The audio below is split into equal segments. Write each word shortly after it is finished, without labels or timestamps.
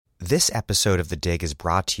This episode of The Dig is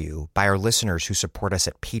brought to you by our listeners who support us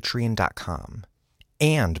at patreon.com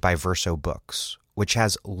and by Verso Books, which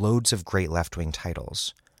has loads of great left-wing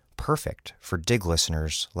titles, perfect for Dig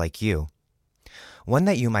listeners like you. One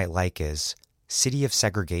that you might like is City of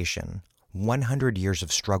Segregation, 100 Years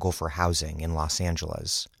of Struggle for Housing in Los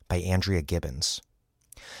Angeles by Andrea Gibbons.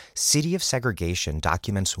 City of Segregation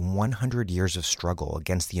documents 100 years of struggle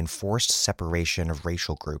against the enforced separation of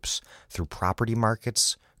racial groups through property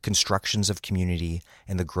markets, constructions of community,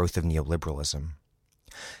 and the growth of neoliberalism.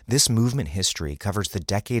 This movement history covers the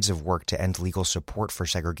decades of work to end legal support for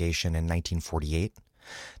segregation in 1948,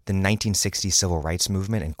 the 1960 Civil Rights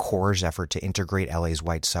Movement and CORE's effort to integrate LA's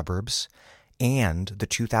white suburbs, and the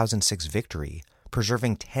 2006 victory,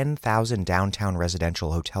 preserving 10,000 downtown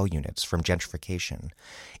residential hotel units from gentrification,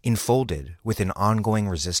 enfolded within ongoing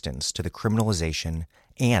resistance to the criminalization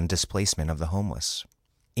and displacement of the homeless.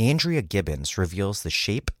 Andrea Gibbons reveals the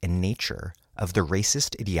shape and nature of the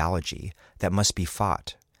racist ideology that must be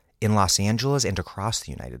fought in Los Angeles and across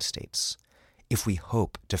the United States if we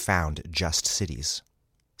hope to found just cities.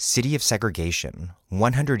 City of Segregation,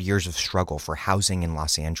 100 Years of Struggle for Housing in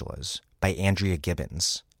Los Angeles by Andrea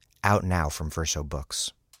Gibbons, out now from Verso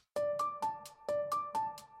Books.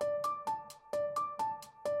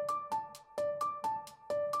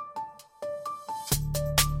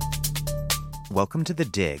 Welcome to The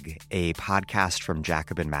Dig, a podcast from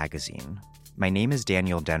Jacobin Magazine. My name is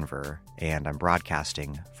Daniel Denver, and I'm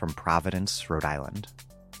broadcasting from Providence, Rhode Island.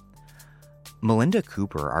 Melinda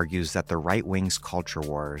Cooper argues that the right wing's culture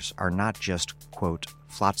wars are not just, quote,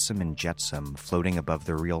 flotsam and jetsam floating above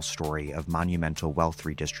the real story of monumental wealth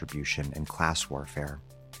redistribution and class warfare.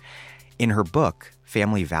 In her book,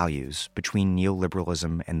 Family Values, Between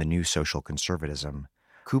Neoliberalism and the New Social Conservatism,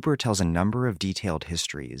 Cooper tells a number of detailed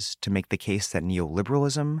histories to make the case that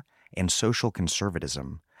neoliberalism and social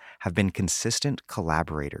conservatism have been consistent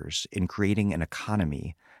collaborators in creating an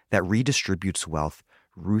economy that redistributes wealth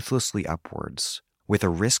ruthlessly upwards, with a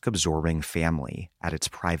risk-absorbing family at its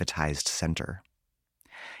privatized center.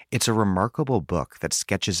 It's a remarkable book that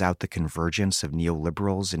sketches out the convergence of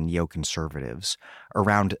neoliberals and neoconservatives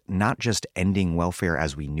around not just ending welfare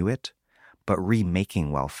as we knew it, but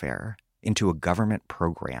remaking welfare into a government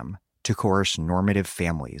program to coerce normative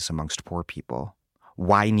families amongst poor people.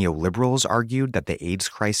 Why neoliberals argued that the AIDS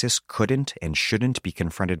crisis couldn't and shouldn't be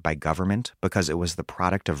confronted by government because it was the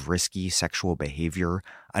product of risky sexual behavior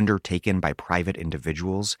undertaken by private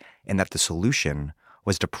individuals, and that the solution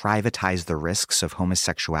was to privatize the risks of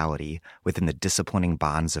homosexuality within the disciplining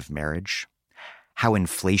bonds of marriage. How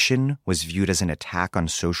inflation was viewed as an attack on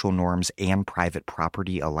social norms and private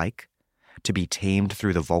property alike, to be tamed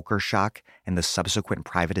through the Volcker shock and the subsequent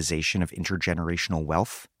privatization of intergenerational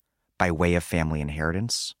wealth by way of family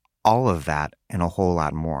inheritance. All of that and a whole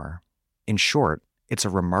lot more. In short, it's a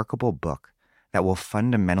remarkable book that will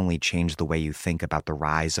fundamentally change the way you think about the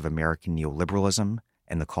rise of American neoliberalism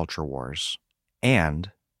and the culture wars.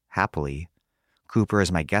 And, happily, Cooper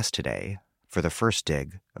is my guest today for the first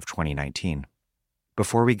dig of 2019.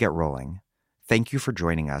 Before we get rolling, thank you for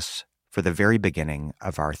joining us for the very beginning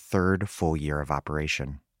of our third full year of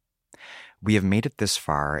operation. We have made it this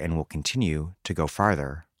far and will continue to go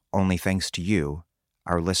farther, only thanks to you,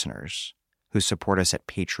 our listeners, who support us at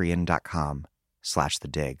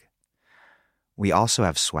patreon.com/thedig. We also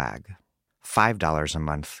have swag. $5 a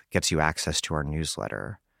month gets you access to our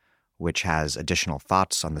newsletter, which has additional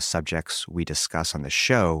thoughts on the subjects we discuss on the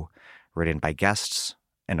show, written by guests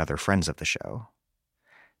and other friends of the show.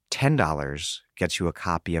 $10 gets you a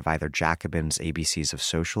copy of either Jacobin's ABCs of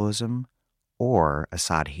Socialism or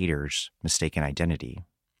Assad Hader's Mistaken Identity.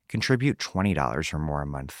 Contribute $20 or more a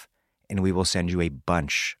month, and we will send you a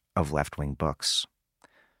bunch of left-wing books.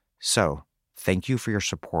 So, thank you for your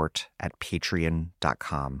support at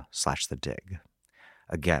patreon.com/thedig.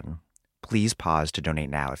 Again, please pause to donate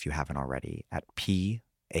now if you haven't already at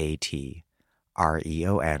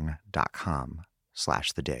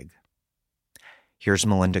patreon.com/thedig. Here's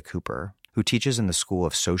Melinda Cooper, who teaches in the School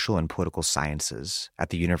of Social and Political Sciences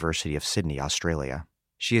at the University of Sydney, Australia.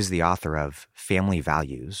 She is the author of Family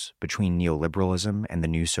Values, Between Neoliberalism and the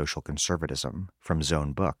New Social Conservatism from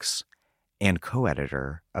Zone Books, and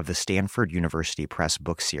co-editor of the Stanford University Press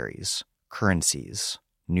book series, Currencies,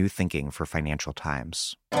 New Thinking for Financial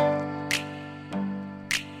Times.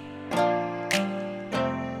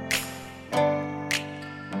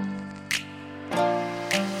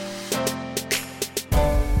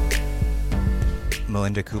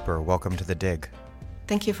 Melinda Cooper, welcome to The Dig.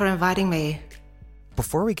 Thank you for inviting me.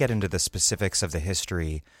 Before we get into the specifics of the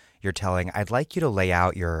history you're telling, I'd like you to lay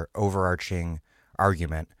out your overarching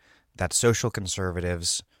argument that social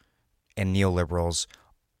conservatives and neoliberals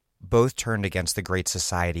both turned against the Great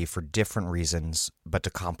Society for different reasons, but to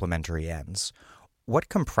complementary ends. What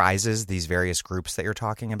comprises these various groups that you're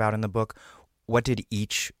talking about in the book? What did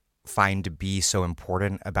each find to be so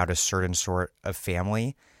important about a certain sort of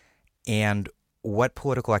family? And what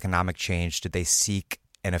political economic change did they seek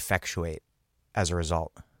and effectuate as a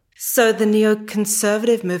result? So the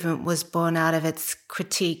neoconservative movement was born out of its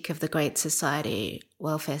critique of the Great Society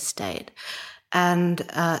welfare state. And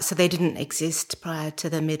so they didn't exist prior to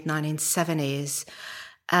the mid-1970s.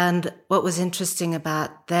 And what was interesting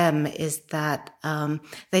about them is that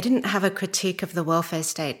they didn't have a critique of the welfare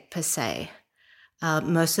state per se.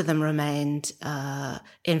 Most of them remained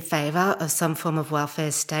in favor of some form of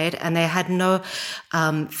welfare state, and they had no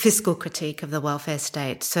fiscal critique of the welfare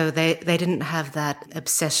state. So they didn't have that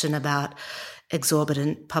obsession about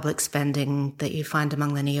exorbitant public spending that you find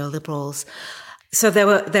among the neoliberals. So they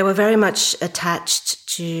were very much attached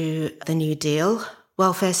to the New Deal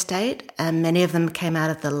welfare state, and many of them came out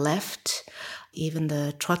of the left, even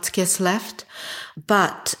the Trotskyist left.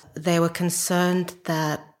 But they were concerned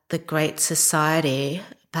that the Great Society,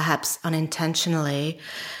 perhaps unintentionally,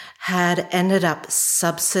 had ended up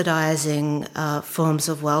subsidizing forms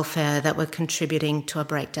of welfare that were contributing to a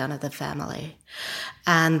breakdown of the family.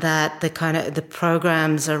 And that the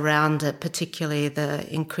programs around it, particularly the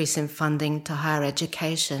increase in funding to higher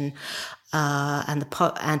education, and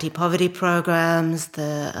the anti-poverty programs,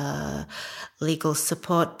 the legal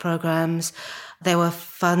support programs, they were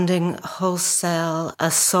funding wholesale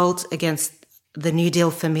assault against the New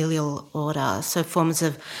Deal familial order, so forms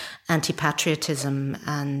of anti-patriotism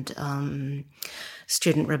and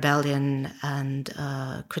student rebellion and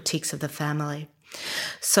critiques of the family.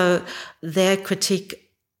 So their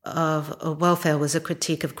critique of welfare was a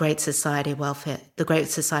critique of Great Society welfare, the Great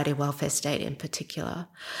Society welfare state in particular.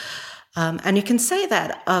 And you can say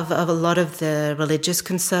that of a lot of the religious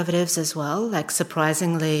conservatives as well. Like,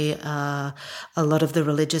 surprisingly, a lot of the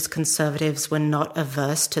religious conservatives were not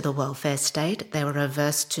averse to the welfare state. They were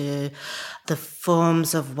averse to the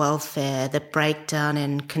forms of welfare, the breakdown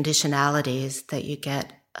in conditionalities that you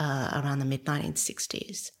get around the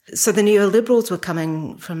mid-1960s. So the neoliberals were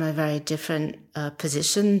coming from a very different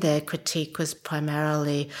position. Their critique was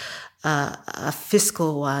primarily a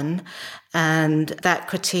fiscal one, and that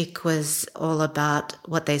critique was all about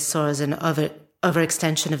what they saw as an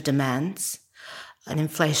overextension of demands, an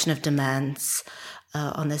inflation of demands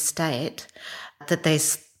on the state that they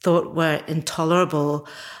thought were intolerable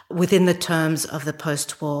within the terms of the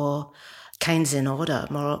post-war Keynesian order,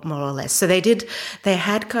 more or less. So they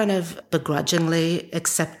had kind of begrudgingly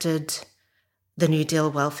accepted the New Deal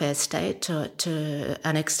welfare state to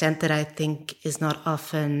an extent that I think is not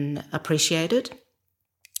often appreciated.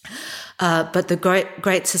 But the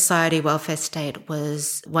Great Society welfare state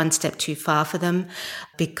was one step too far for them,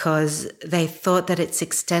 because they thought that its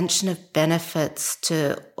extension of benefits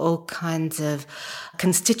to all kinds of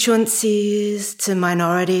constituencies, to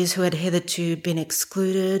minorities who had hitherto been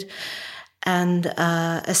excluded, and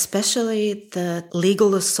especially the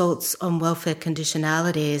legal assaults on welfare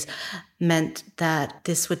conditionalities meant that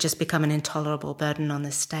this would just become an intolerable burden on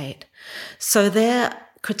the state. So their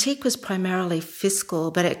critique was primarily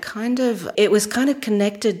fiscal, but it was kind of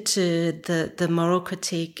connected to the moral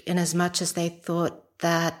critique, in as much as they thought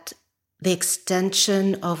that the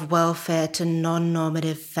extension of welfare to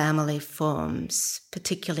non-normative family forms,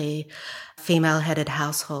 particularly female-headed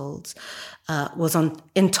households, was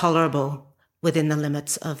intolerable within the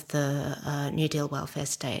limits of the New Deal welfare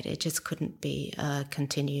state. It just couldn't be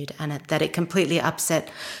continued, and that it completely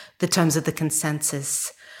upset the terms of the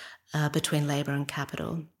consensus between labor and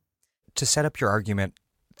capital. To set up your argument,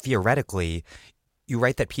 theoretically, you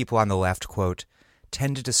write that people on the left, quote,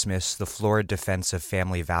 tend to dismiss the florid defense of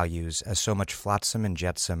family values as so much flotsam and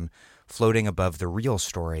jetsam floating above the real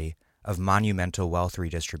story of monumental wealth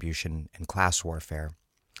redistribution and class warfare.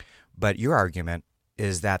 But your argument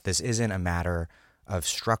is that this isn't a matter of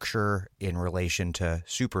structure in relation to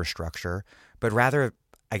superstructure, but rather,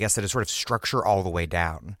 I guess, that it's sort of structure all the way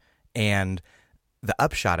down. And the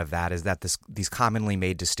upshot of that is that these commonly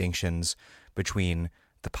made distinctions between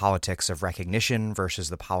the politics of recognition versus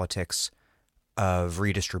the politics of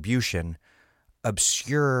redistribution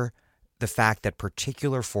obscure the fact that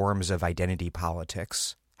particular forms of identity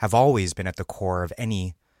politics have always been at the core of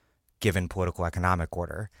any given political economic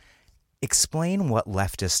order. Explain what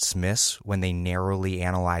leftists miss when they narrowly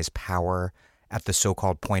analyze power at the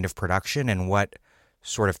so-called point of production, and what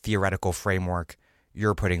sort of theoretical framework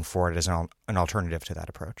you're putting forward as an alternative to that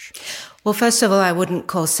approach? Well, first of all, I wouldn't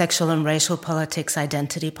call sexual and racial politics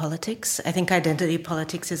identity politics. I think identity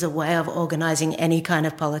politics is a way of organizing any kind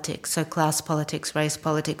of politics, so class politics, race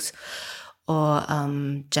politics, or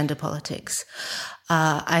gender politics.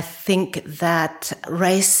 I think that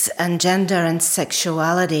race and gender and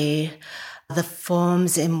sexuality, the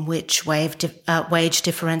forms in which wage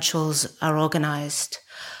differentials are organized,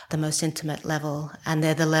 the most intimate level, and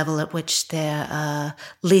they're the level at which they're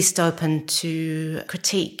least open to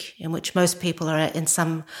critique, in which most people are in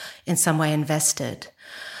some way invested.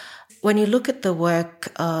 When you look at the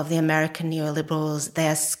work of the American neoliberals, they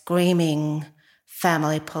are screaming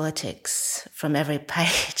family politics from every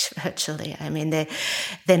page, virtually. I mean,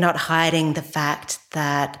 they're not hiding the fact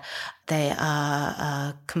that they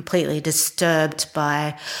are completely disturbed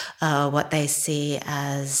by what they see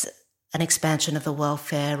as an expansion of the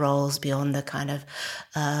welfare roles beyond the kind of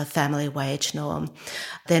family wage norm.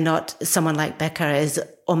 They're not, someone like Becker is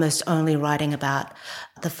almost only writing about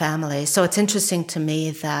the family. So it's interesting to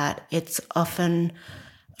me that it's often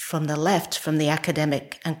from the left, from the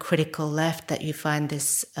academic and critical left, that you find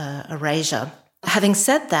this erasure. Having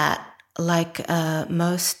said that, like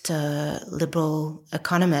most liberal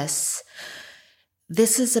economists,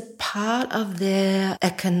 this is a part of their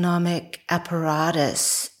economic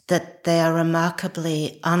apparatus that they are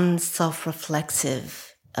remarkably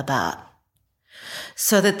unself-reflexive about,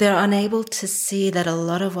 so that they're unable to see that a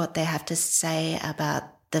lot of what they have to say about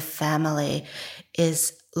the family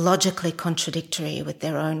is logically contradictory with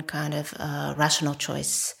their own kind of rational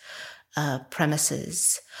choice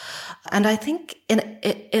premises. And I think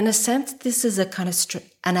in a sense, this is a kind of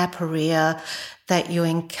an aporia that you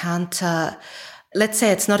encounter. Let's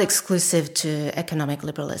say it's not exclusive to economic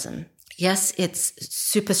liberalism. Yes, it's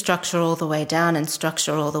superstructure all the way down and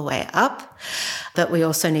structure all the way up, but we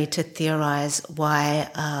also need to theorize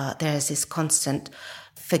why there's this constant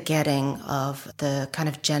forgetting of the kind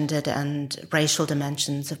of gendered and racial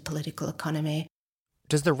dimensions of political economy.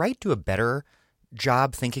 Does the right do a better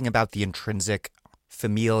job thinking about the intrinsic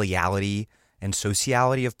familiality and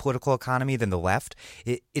sociality of political economy than the left?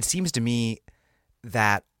 It seems to me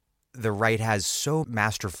that the right has so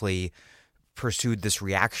masterfully pursued this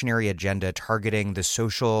reactionary agenda targeting the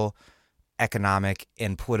social, economic,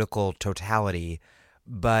 and political totality,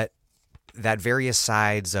 but that various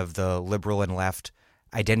sides of the liberal and left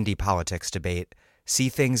identity politics debate see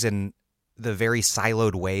things in the very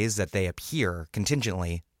siloed ways that they appear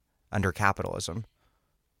contingently under capitalism.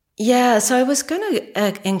 Yeah, so I was going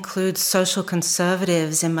to include social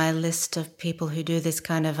conservatives in my list of people who do this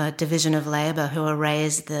kind of a division of labor, who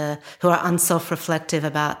are unself-reflective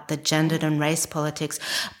about the gendered and race politics,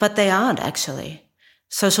 but they aren't actually.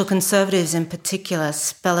 Social conservatives in particular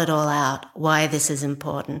spell it all out, why this is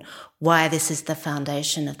important, why this is the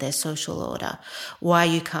foundation of their social order, why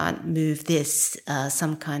you can't move this,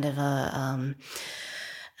 some kind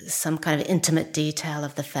of intimate detail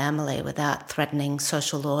of the family without threatening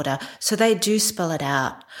social order. So they do spell it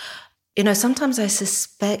out. You know, sometimes I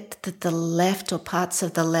suspect that the left or parts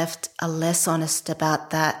of the left are less honest about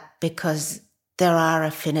that because there are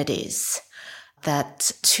affinities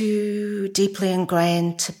that too deeply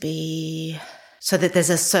ingrained to be, so that there's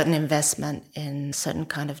a certain investment in certain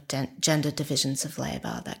kind of gender divisions of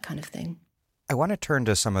labor, that kind of thing. I want to turn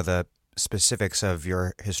to some of the specifics of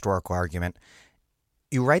your historical argument.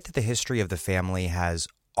 You write that the history of the family has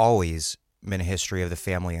always been a history of the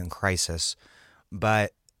family in crisis,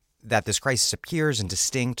 but that this crisis appears in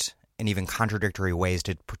distinct and even contradictory ways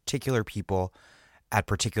to particular people at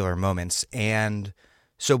particular moments. And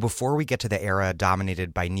so before we get to the era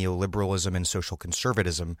dominated by neoliberalism and social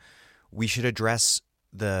conservatism, we should address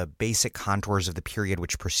the basic contours of the period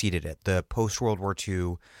which preceded it, the post-World War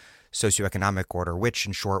II socioeconomic order, which,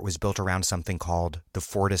 in short, was built around something called the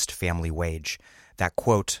Fordist family wage. That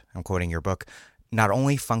quote, I'm quoting your book, not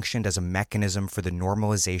only functioned as a mechanism for the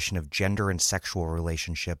normalization of gender and sexual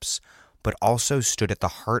relationships, but also stood at the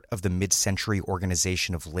heart of the mid-century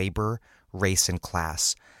organization of labor, race, and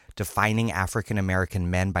class, defining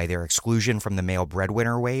African-American men by their exclusion from the male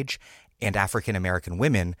breadwinner wage and African-American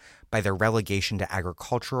women by their relegation to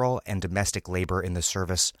agricultural and domestic labor in the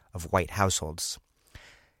service of white households.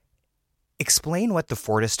 Explain what the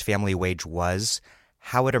Fordist family wage was,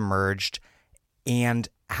 how it emerged, and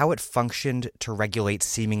how it functioned to regulate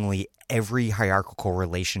seemingly every hierarchical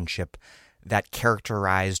relationship that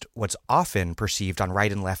characterized what's often perceived on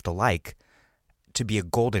right and left alike to be a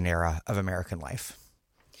golden era of American life.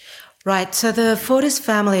 Right. So the Fordist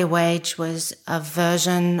family wage was a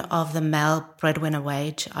version of the male breadwinner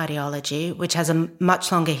wage ideology, which has a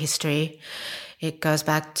much longer history. It goes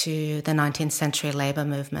back to the 19th century labor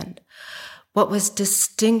movement. What was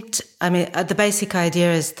distinct, the basic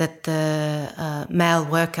idea is that the male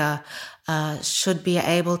worker should be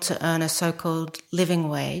able to earn a so-called living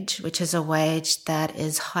wage, which is a wage that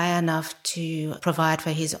is high enough to provide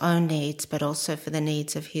for his own needs, but also for the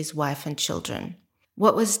needs of his wife and children.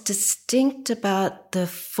 What was distinct about the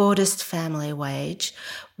Fordist family wage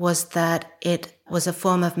was that it was a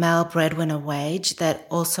form of male breadwinner wage that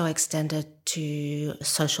also extended to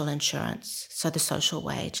social insurance, so the social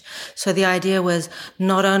wage. So the idea was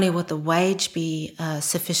not only would the wage be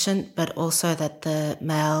sufficient, but also that the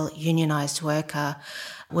male unionized worker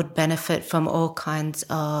would benefit from all kinds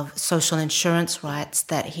of social insurance rights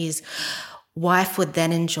that his wife would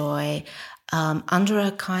then enjoy under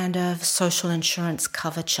a kind of social insurance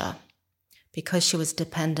coverture. Because she was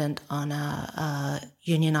dependent on a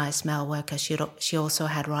unionized male worker, she also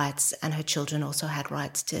had rights, and her children also had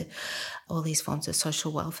rights to all these forms of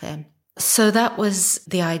social welfare. So that was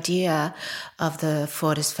the idea of the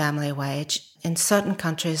Fordist family wage. In certain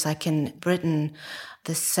countries, like in Britain,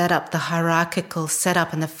 the setup, the hierarchical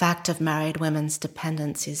setup and the fact of married women's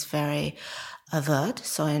dependence is very overt.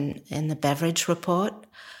 So in the Beveridge Report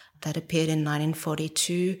that appeared in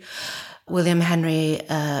 1942, William Henry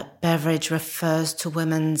Beveridge refers to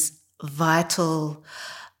women's vital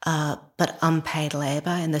but unpaid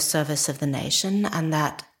labour in the service of the nation, and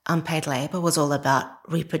that unpaid labour was all about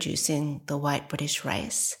reproducing the white British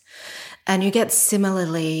race. And you get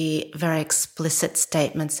similarly very explicit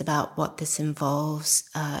statements about what this involves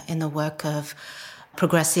in the work of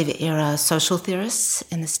progressive era social theorists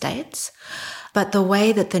in the States. But the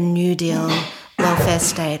way that the New Deal welfare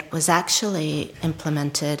state was actually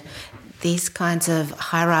implemented, these kinds of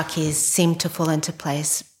hierarchies seem to fall into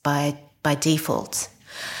place by default.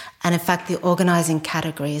 And in fact, the organising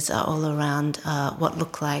categories are all around what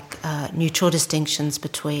look like neutral distinctions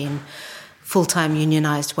between full-time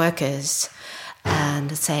unionised workers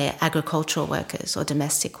and, say, agricultural workers or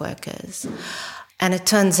domestic workers. And it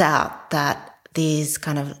turns out that these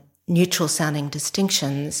kind of neutral-sounding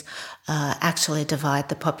distinctions actually divide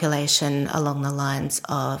the population along the lines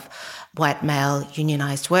of white male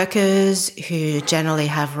unionised workers who generally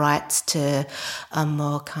have rights to a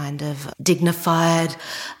more kind of dignified,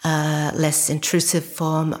 less intrusive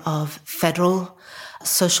form of federal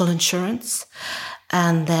social insurance,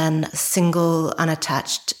 and then single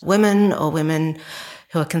unattached women or women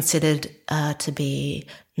who are considered to be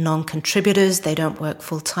non-contributors. They don't work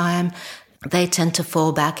full-time. They tend to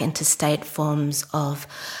fall back into state forms of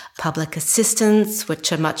public assistance,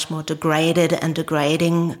 which are much more degraded and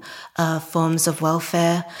degrading forms of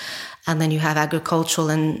welfare. And then you have agricultural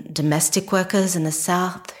and domestic workers in the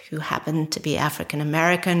South who happen to be African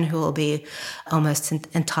American, who will be almost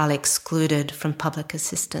entirely excluded from public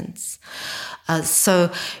assistance.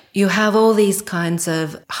 So you have all these kinds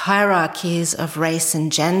of hierarchies of race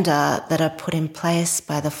and gender that are put in place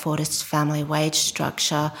by the Fordist family wage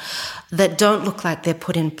structure that don't look like they're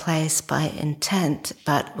put in place by intent,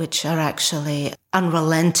 but which are actually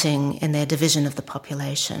unrelenting in their division of the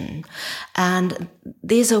population. And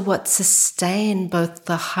these are what sustain both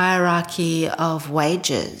the hierarchy of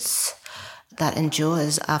wages that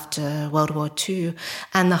endures after World War II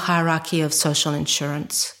and the hierarchy of social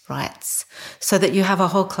insurance rights, so that you have a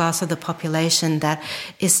whole class of the population that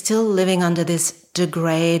is still living under this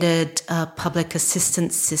degraded public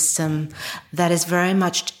assistance system that is very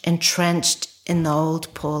much entrenched in the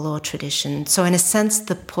old poor law tradition. So in a sense,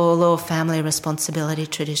 the poor law family responsibility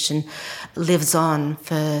tradition lives on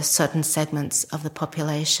for certain segments of the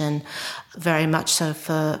population, very much so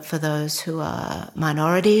for those who are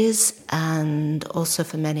minorities and also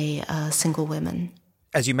for many single women.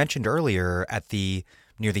 As you mentioned earlier,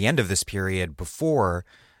 near the end of this period, before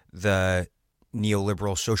the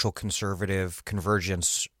neoliberal social conservative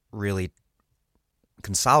convergence really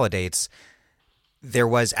consolidates, there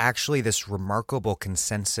was actually this remarkable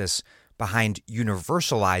consensus behind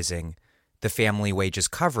universalizing the family wages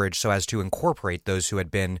coverage so as to incorporate those who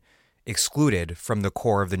had been excluded from the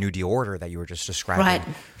core of the New Deal order that you were just describing. Right.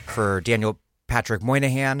 For Daniel Patrick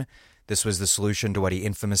Moynihan, this was the solution to what he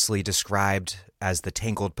infamously described as the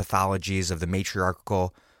tangled pathologies of the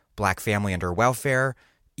matriarchal black family under welfare.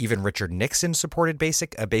 Even Richard Nixon supported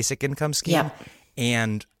a basic income scheme. Yep.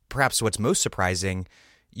 And perhaps what's most surprising,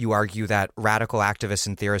 you argue that radical activist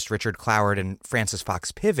and theorist Richard Cloward and Francis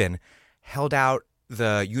Fox Piven held out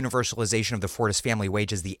the universalization of the Fordist family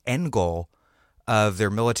wage as the end goal of their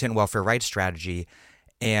militant welfare rights strategy.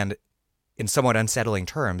 And in somewhat unsettling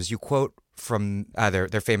terms, you quote from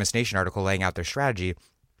their famous Nation article laying out their strategy.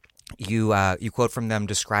 You quote from them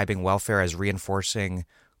describing welfare as reinforcing,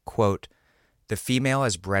 quote, the female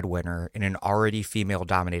as breadwinner in an already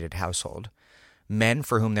female-dominated household. Men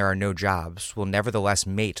for whom there are no jobs will nevertheless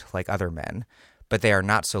mate like other men, but they are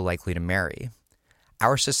not so likely to marry.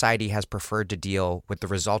 Our society has preferred to deal with the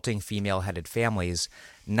resulting female-headed families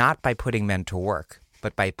not by putting men to work,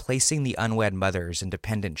 but by placing the unwed mothers and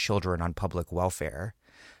dependent children on public welfare,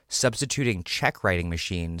 substituting check-writing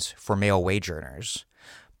machines for male wage earners.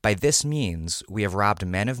 By this means, we have robbed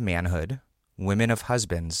men of manhood, women of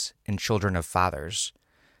husbands, and children of fathers.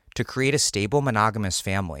 To create a stable monogamous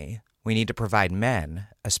family, we need to provide men,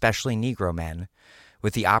 especially Negro men,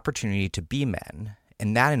 with the opportunity to be men,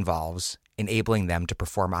 and that involves enabling them to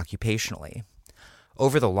perform occupationally.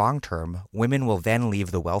 Over the long term, women will then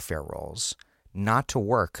leave the welfare rolls, not to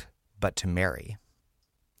work, but to marry.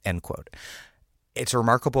 End quote. It's a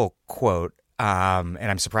remarkable quote, and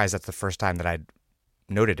I'm surprised that's the first time that I'd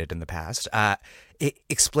noted it in the past. It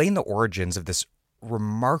explained the origins of this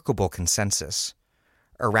remarkable consensus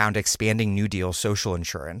around expanding New Deal social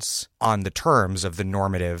insurance on the terms of the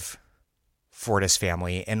normative Fortas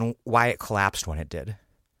family and why it collapsed when it did.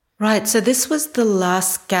 Right. So this was the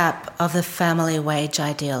last gap of the family wage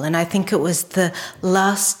ideal. And I think it was the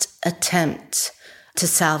last attempt to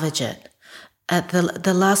salvage it. At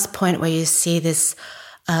the last point where you see this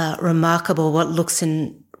remarkable, what looks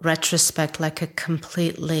in retrospect like a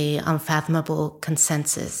completely unfathomable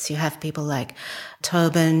consensus. You have people like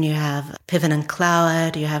Tobin, you have Piven and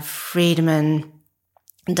Cloward, you have Friedman,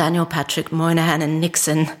 Daniel Patrick Moynihan and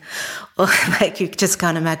Nixon, or like you just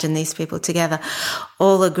can't imagine these people together,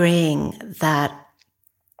 all agreeing that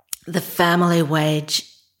the family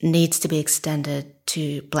wage needs to be extended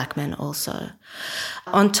to black men also,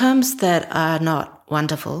 on terms that are not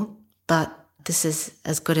wonderful, but this is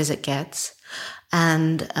as good as it gets.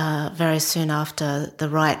 And very soon after, the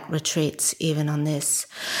right retreats even on this.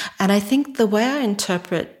 And I think the way I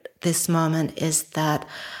interpret this moment is that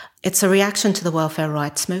it's a reaction to the welfare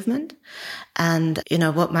rights movement. And, you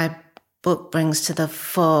know, what my book brings to the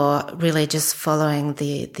fore, really just following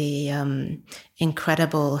the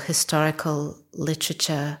incredible historical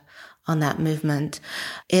literature on that movement,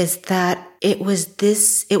 is that it was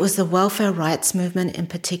the welfare rights movement in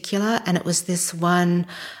particular, and it was this one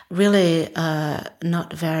really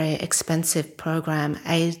not very expensive program,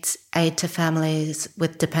 aid to families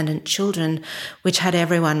with dependent children, which had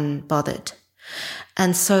everyone bothered.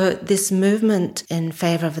 And so this movement in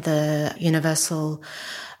favor of the universal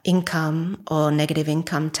income or negative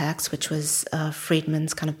income tax, which was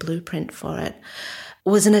Friedman's kind of blueprint for it,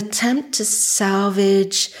 was an attempt to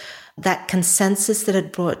salvage that consensus that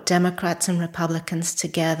had brought Democrats and Republicans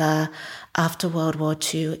together after World War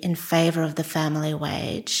II in favor of the family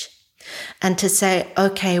wage, and to say,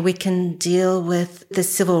 okay, we can deal with the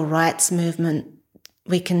civil rights movement,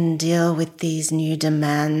 we can deal with these new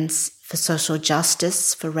demands for social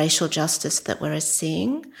justice, for racial justice that we're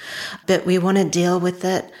seeing, but we want to deal with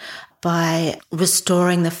it by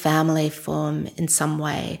restoring the family form in some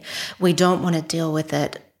way. We don't want to deal with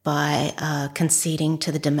it by conceding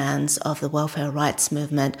to the demands of the welfare rights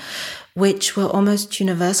movement, which were almost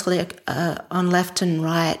universally on left and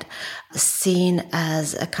right seen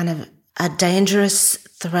as a kind of a dangerous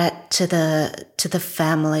threat to the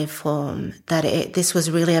family form. That this was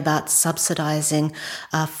really about subsidizing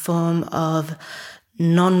a form of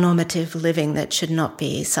non-normative living that should not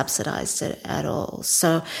be subsidized at all.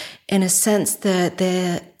 So, in a sense,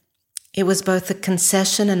 it was both a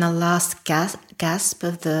concession and a last gasp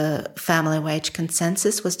of the family wage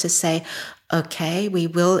consensus was to say, okay, we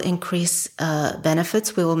will increase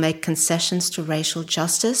benefits, we will make concessions to racial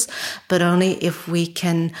justice, but only if we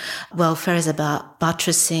can. Welfare is about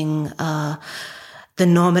buttressing the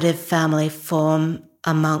normative family form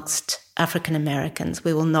amongst African Americans.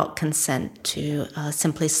 We will not consent to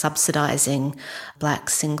simply subsidizing black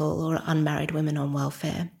single or unmarried women on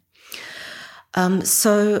welfare.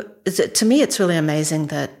 So to me, it's really amazing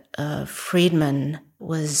that Friedman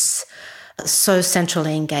was so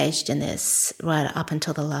centrally engaged in this right up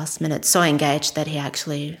until the last minute, so engaged that he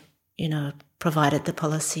actually, provided the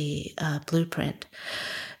policy blueprint.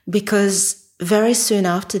 Because very soon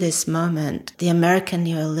after this moment, the American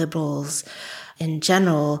neoliberals in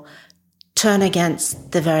general turn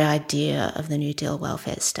against the very idea of the New Deal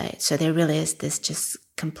welfare state. So there really is this just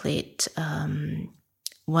complete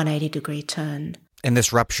 180-degree turn. And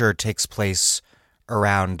this rupture takes place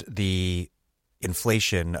around the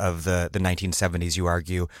inflation of the 1970s, you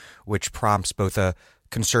argue, which prompts both a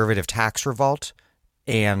conservative tax revolt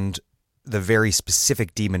and the very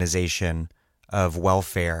specific demonization of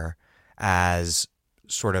welfare as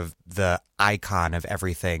sort of the icon of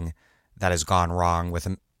everything that has gone wrong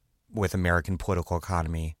with American political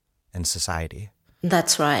economy and society.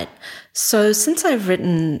 That's right. So since I've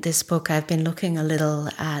written this book, I've been looking a little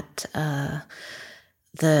at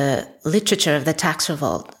the literature of the tax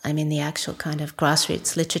revolt. I mean, the actual kind of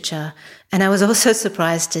grassroots literature. And I was also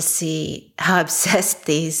surprised to see how obsessed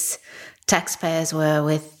these taxpayers were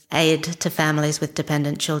with aid to families with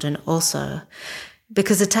dependent children also.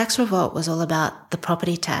 Because the tax revolt was all about the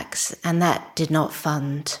property tax, and that did not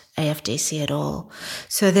fund AFDC at all.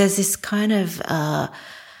 So there's this kind of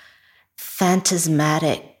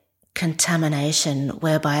phantasmatic contamination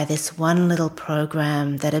whereby this one little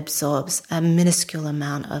program that absorbs a minuscule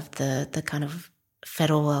amount of the kind of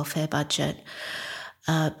federal welfare budget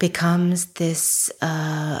becomes this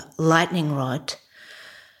lightning rod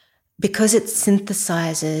because it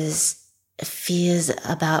synthesizes fears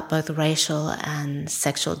about both racial and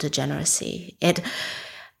sexual degeneracy.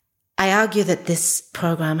 I argue that this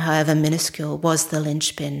program, however minuscule, was the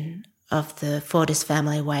linchpin of the Fortis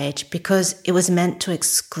family wage because it was meant to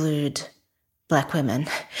exclude Black women.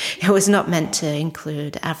 It was not meant to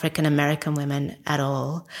include African American women at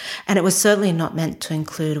all. And it was certainly not meant to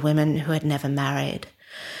include women who had never married.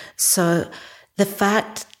 So the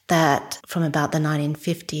fact that from about the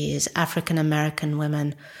 1950s, African American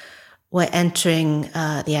women were entering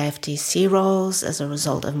the AFDC rolls as a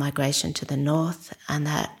result of migration to the north, and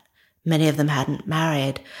that many of them hadn't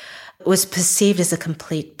married, was perceived as a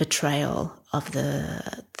complete betrayal of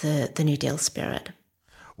the New Deal spirit.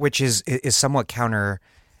 Which is somewhat counterintuitive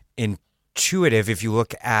if you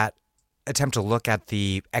attempt to look at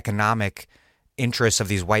the economic interests of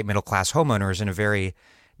these white middle-class homeowners in a very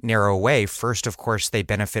narrow way. First, of course, they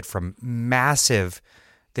benefit from massive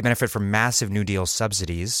New Deal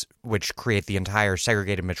subsidies, which create the entire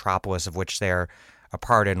segregated metropolis of which they're a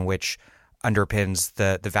part and which underpins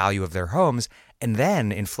the value of their homes. And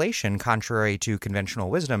then inflation, contrary to conventional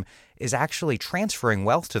wisdom, is actually transferring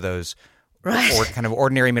wealth to those or kind of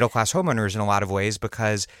ordinary middle-class homeowners in a lot of ways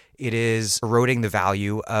because it is eroding the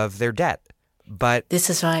value of their debt. But this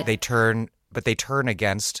is right. They turn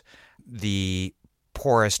against the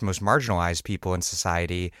poorest, most marginalized people in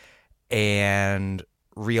society and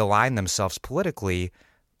realign themselves politically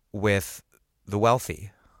with the wealthy.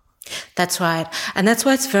 That's right. And that's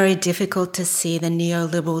why it's very difficult to see the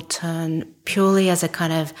neoliberal turn purely as a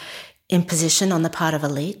kind of imposition on the part of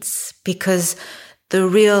elites, because the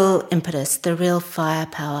real impetus, the real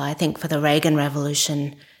firepower, I think, for the Reagan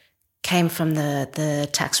Revolution came from the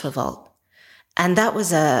tax revolt. And that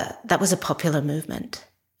was a popular movement.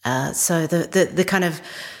 So the kind of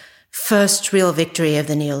first real victory of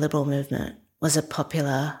the neoliberal movement was a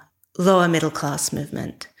popular lower middle class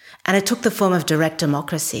movement. And it took the form of direct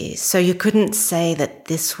democracy. So you couldn't say that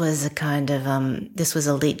this was a kind of, this was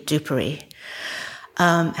elite dupery.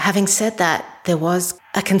 Having said that, there was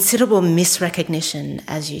a considerable misrecognition,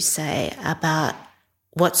 as you say, about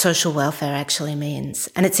what social welfare actually means.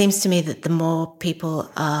 And it seems to me that the more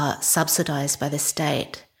people are subsidized by the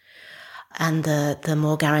state and the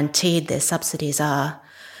more guaranteed their subsidies are,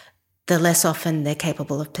 the less often they're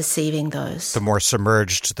capable of perceiving those. The more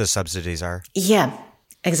submerged the subsidies are. Yeah,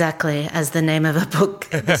 exactly. As the name of a book,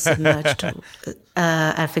 Submerged.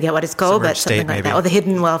 I forget what it's called, but something like that. Or the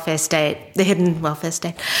hidden welfare state. The hidden welfare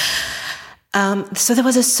state. So there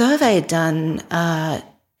was a survey done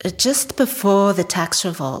just before the tax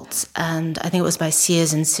revolts, and I think it was by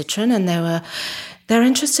Sears and Citrin, and they're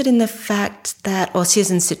interested in the fact that, or Sears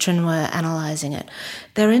and Citrin were analysing it.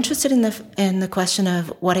 They're interested in the question of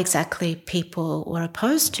what exactly people were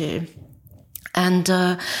opposed to. And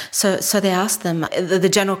so they asked them the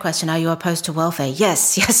general question, are you opposed to welfare?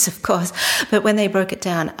 Yes, of course. But when they broke it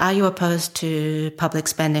down, are you opposed to public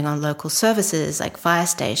spending on local services like fire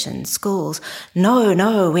stations, schools?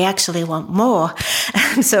 No, we actually want more.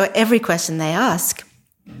 And so every question they ask,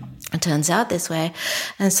 it turns out this way.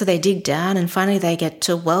 And so they dig down and finally they get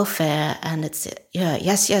to welfare, and it's,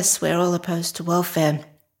 yes, we're all opposed to welfare.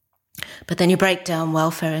 But then you break down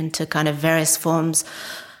welfare into kind of various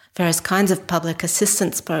kinds of public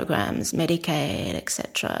assistance programs, Medicaid,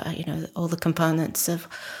 etc., all the components of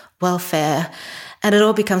welfare. And it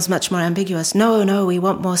all becomes much more ambiguous. No, we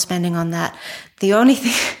want more spending on that. The only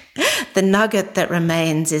thing, the nugget that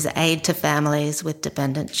remains is aid to families with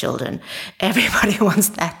dependent children. Everybody wants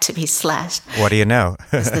that to be slashed. What do you know?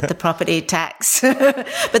 Is that the property tax?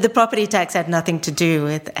 But the property tax had nothing to do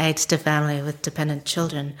with aid to family with dependent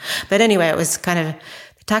children. But anyway, it was kind of,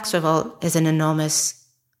 the tax revolt is an enormous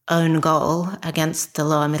own goal against the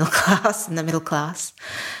lower middle class and the middle class.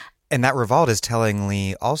 And that revolt is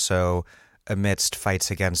tellingly also amidst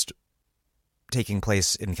fights taking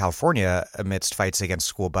place in California, amidst fights against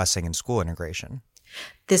school busing and school integration.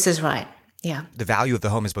 This is right. Yeah. The value of the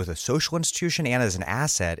home as both a social institution and as an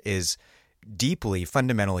asset is deeply,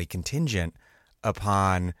 fundamentally contingent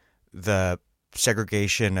upon the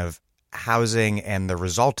segregation of housing and the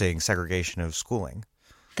resulting segregation of schooling.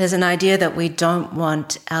 There's an idea that we don't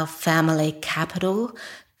want our family capital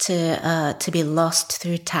to be lost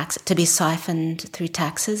through tax, to be siphoned through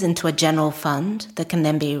taxes into a general fund that can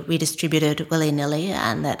then be redistributed willy-nilly,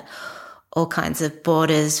 and that all kinds of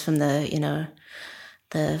borders from the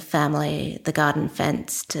family, the garden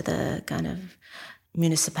fence to the kind of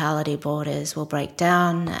municipality borders will break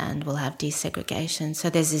down and we'll have desegregation. So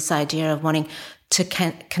there's this idea of wanting to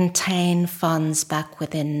contain funds back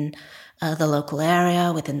within the local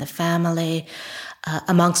area, within the family,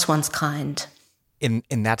 amongst one's kind.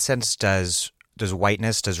 In that sense, does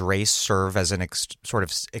whiteness, does race serve as an sort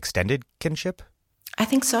of extended kinship? I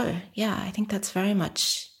think so. Yeah, I think that's very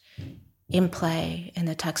much in play in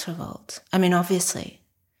the tax revolt. I mean, obviously.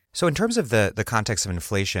 So in terms of the context of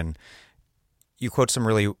inflation, you quote some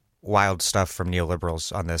really wild stuff from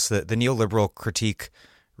neoliberals on this. The neoliberal critique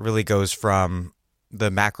really goes from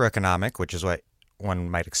the macroeconomic, which is what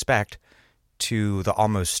one might expect, to the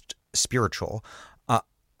almost spiritual.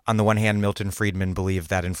 On the one hand, Milton Friedman believed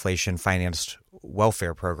that inflation financed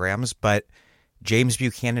welfare programs, but James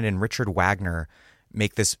Buchanan and Richard Wagner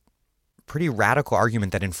make this pretty radical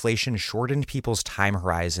argument that inflation shortened people's time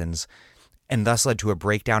horizons and thus led to a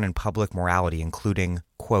breakdown in public morality, including,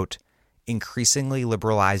 quote, increasingly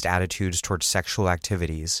liberalized attitudes towards sexual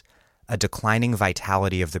activities, a declining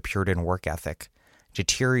vitality of the Puritan work ethic,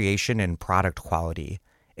 deterioration in product quality,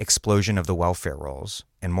 explosion of the welfare rolls,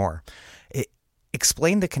 and more.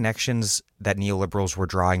 Explain the connections that neoliberals were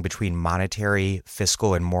drawing between monetary,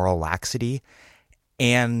 fiscal, and moral laxity,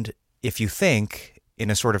 and if you think, in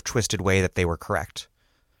a sort of twisted way, that they were correct.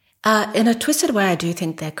 In a twisted way, I do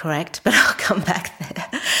think they're correct, but I'll come back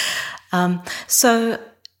there. So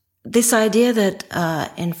this idea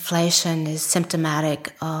that inflation is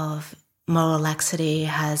symptomatic of moral laxity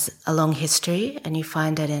has a long history, and you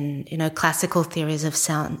find it in, classical theories of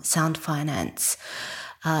sound finance.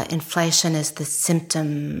 Inflation is the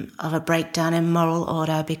symptom of a breakdown in moral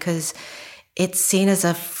order because it's seen as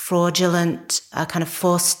a fraudulent, kind of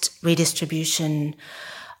forced redistribution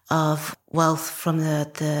of wealth from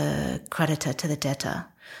the creditor to the debtor.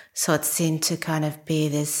 So it's seen to kind of be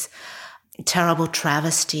this terrible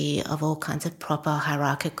travesty of all kinds of proper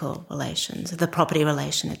hierarchical relations, the property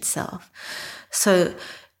relation itself. So,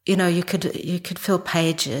 you could fill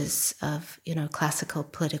pages of, classical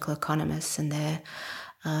political economists and their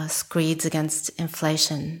screeds against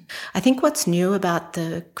inflation. I think what's new about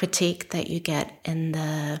the critique that you get in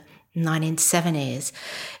the 1970s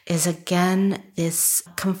is, again, this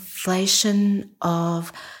conflation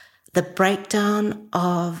of the breakdown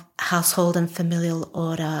of household and familial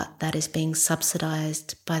order that is being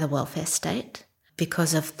subsidized by the welfare state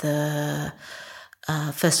because of the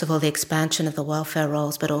first of all, the expansion of the welfare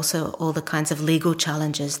rolls, but also all the kinds of legal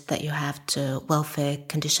challenges that you have to welfare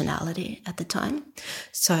conditionality at the time.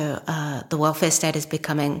 So the welfare state is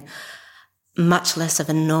becoming much less of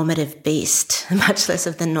a normative beast, much less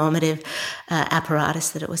of the normative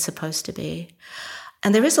apparatus that it was supposed to be.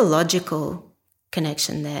 And there is a logical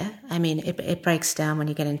connection there. I mean, it breaks down when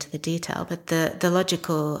you get into the detail, but the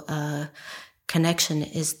logical connection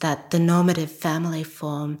is that the normative family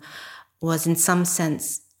form was in some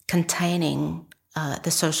sense containing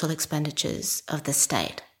the social expenditures of the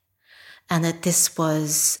state, and that this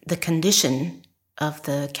was the condition of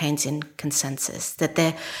the Keynesian consensus, that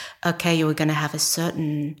you were going to have a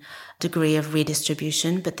certain degree of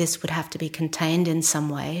redistribution, but this would have to be contained in some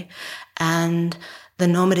way, and the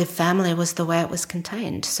normative family was the way it was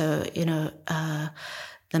contained. So,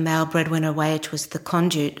 the male breadwinner wage was the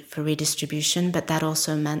conduit for redistribution, but that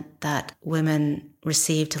also meant that women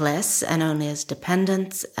received less and only as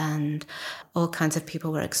dependents, and all kinds of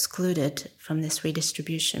people were excluded from this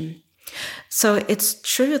redistribution. So it's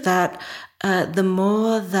true that the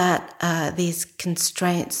more that these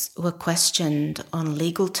constraints were questioned on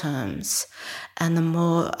legal terms, and the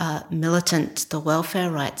more militant the welfare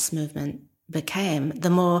rights movement became, the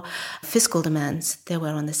more fiscal demands there were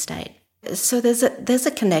on the state. So there's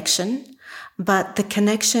a connection, but the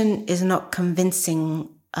connection is not convincing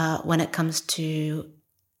when it comes to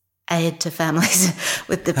aid to families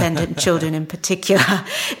with dependent children in particular.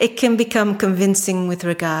 It can become convincing with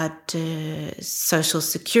regard to Social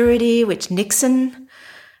Security, which Nixon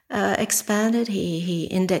expanded. He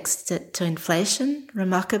indexed it to inflation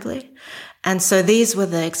remarkably. And so these were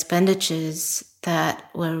the expenditures that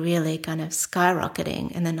were really kind of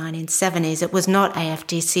skyrocketing in the 1970s. It was not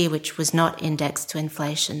AFDC, which was not indexed to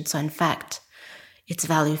inflation. So in fact, its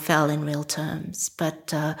value fell in real terms.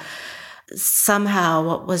 But somehow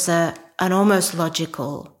what was an almost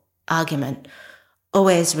logical argument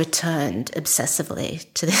always returned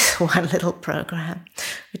obsessively to this one little program,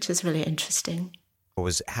 which is really interesting. What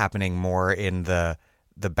was happening more in the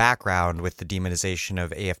background with the demonization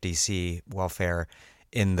of AFDC welfare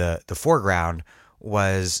in the foreground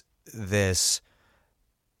was this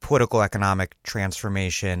political economic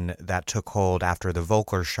transformation that took hold after the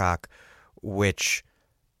Volcker shock, which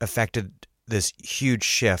affected this huge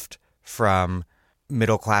shift from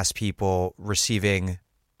middle-class people receiving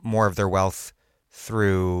more of their wealth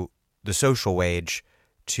through the social wage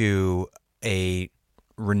to a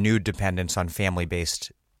renewed dependence on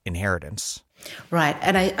family-based inheritance. Right.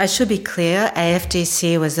 And I should be clear,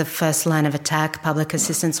 AFDC was the first line of attack. Public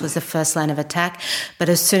assistance was the first line of attack. But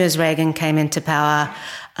as soon as Reagan came into power,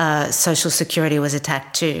 Social Security was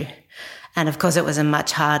attacked too. And of course, it was a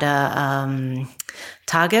much harder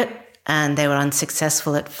target, and they were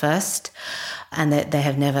unsuccessful at first. And they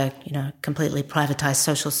have never, completely privatized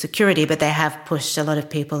Social Security, but they have pushed a lot of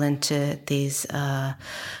people into these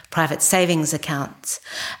private savings accounts.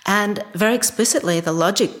 And very explicitly, the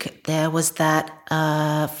logic there was that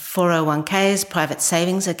 401ks, private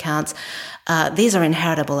savings accounts, these are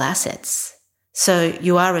inheritable assets. So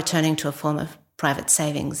you are returning to a form of private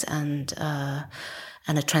savings and a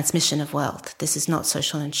transmission of wealth. This is not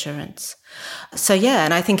social insurance. So yeah,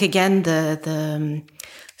 and I think again the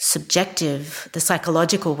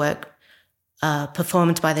psychological work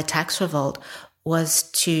performed by the tax revolt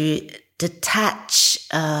was to detach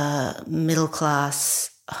middle-class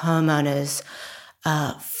homeowners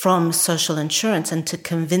from social insurance and to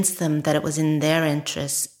convince them that it was in their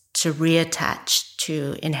interest to reattach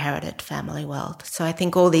to inherited family wealth. So I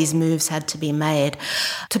think all these moves had to be made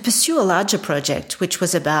to pursue a larger project, which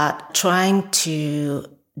was about trying to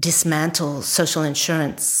dismantle social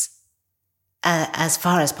insurance as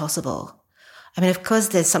far as possible. I mean, of course,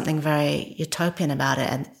 there's something very utopian about it,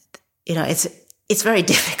 and it's very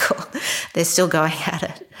difficult. They're still going at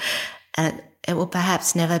it, and it will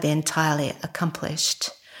perhaps never be entirely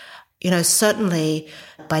accomplished. Certainly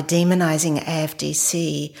by demonizing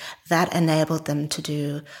AFDC, that enabled them to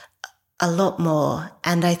do a lot more.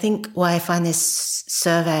 And I think why I find this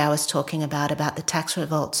survey I was talking about the tax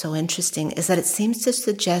revolt so interesting is that it seems to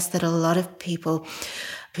suggest that a lot of people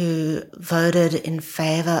who voted in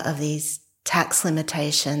favor of these tax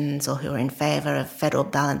limitations or who were in favor of federal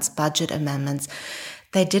balanced budget amendments,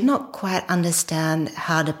 they did not quite understand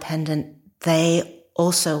how dependent they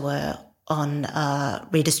also were on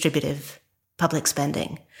redistributive public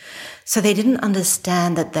spending. So they didn't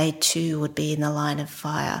understand that they too would be in the line of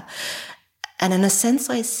fire. And in a sense,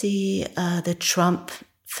 I see the Trump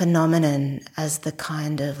phenomenon as the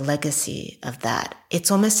kind of legacy of that.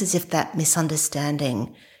 It's almost as if that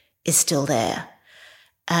misunderstanding is still there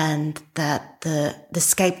and that the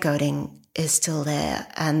scapegoating is still there.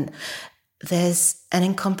 And there's an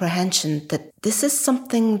incomprehension that this is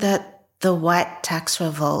something that the white tax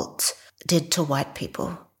revolt did to white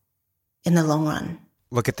people in the long run.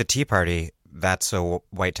 Look at the Tea Party. That's a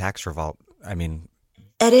white tax revolt. I mean,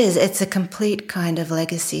 it is. It's a complete kind of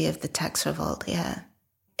legacy of the tax revolt, yeah.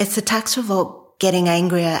 It's the tax revolt getting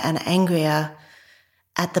angrier and angrier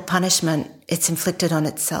at the punishment it's inflicted on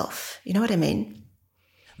itself. You know what I mean?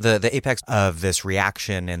 The apex of this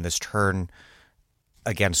reaction and this turn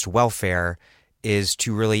against welfare is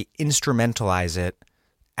to really instrumentalize it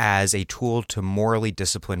as a tool to morally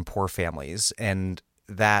discipline poor families. And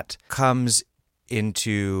that comes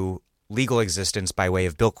into legal existence by way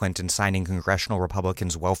of Bill Clinton signing Congressional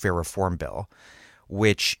Republicans' welfare reform bill,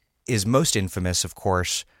 which is most infamous, of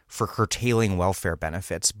course, for curtailing welfare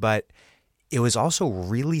benefits. But it was also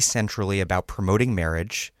really centrally about promoting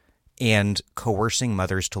marriage and coercing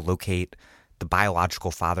mothers to locate the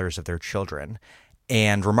biological fathers of their children.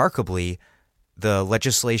 And remarkably, the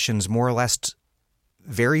legislation's more or less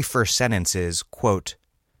very first sentence is, quote,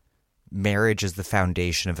 marriage is the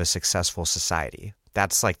foundation of a successful society.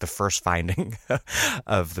 That's like the first finding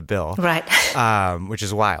of the bill. Right. Which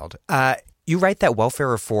is wild. You write that welfare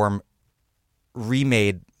reform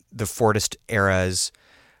remade the Fordist era's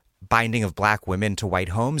binding of black women to white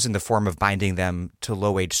homes in the form of binding them to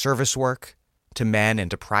low-wage service work, to men,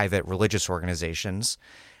 and to private religious organizations.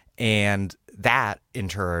 And that, in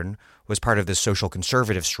turn, was part of the social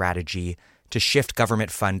conservative strategy to shift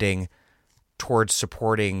government funding towards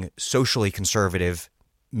supporting socially conservative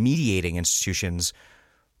mediating institutions,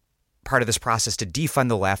 part of this process to defund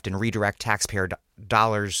the left and redirect taxpayer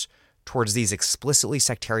dollars towards these explicitly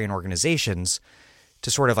sectarian organizations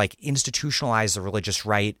to sort of like institutionalize the religious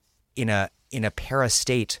right in a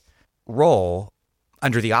para-state role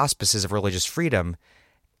under the auspices of religious freedom,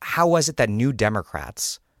 how was it that New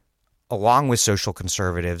Democrats, along with social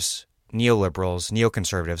conservatives, neoliberals,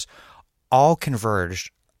 neoconservatives, all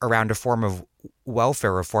converged around a form of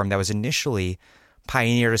welfare reform that was initially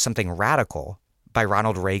pioneered as something radical by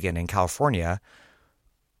Ronald Reagan in California?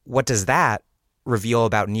 What does that reveal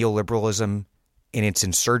about neoliberalism in its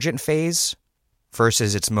insurgent phase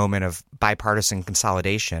versus its moment of bipartisan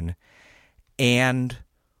consolidation? And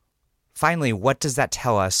finally, what does that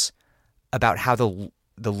tell us about how the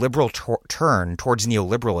liberal turn towards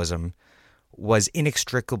neoliberalism was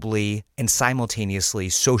inextricably and simultaneously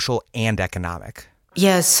social and economic?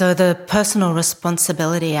 Yeah, so the Personal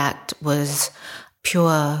Responsibility Act was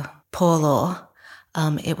pure poor law.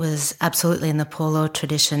 It was absolutely in the poor law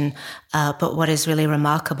tradition. But what is really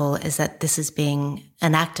remarkable is that this is being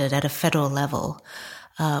enacted at a federal level.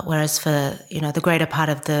 Whereas for, the greater part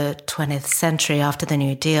of the 20th century after the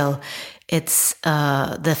New Deal, it's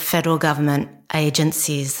the federal government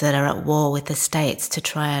agencies that are at war with the states to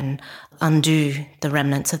try and undo the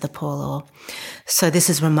remnants of the poor law. So this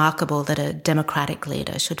is remarkable that a democratic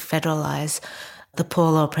leader should federalize the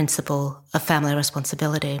poor law principle of family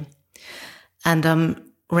responsibility. And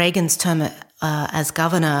Reagan's term as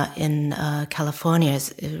governor in California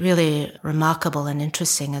is really remarkable and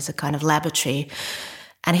interesting as a kind of laboratory.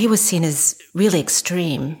 And he was seen as really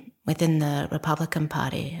extreme within the Republican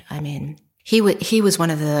Party. I mean, he was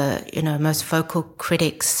one of the, most vocal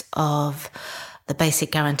critics of the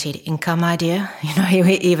basic guaranteed income idea.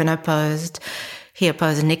 He even opposed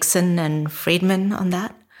Nixon and Friedman on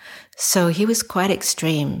that. So he was quite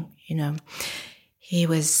extreme, He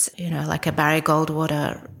was, like a Barry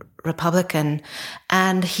Goldwater Republican.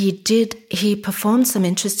 And he performed some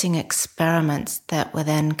interesting experiments that were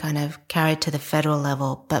then kind of carried to the federal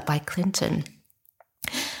level, but by Clinton.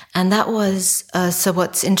 And that was, so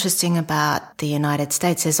what's interesting about the United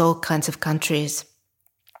States is all kinds of countries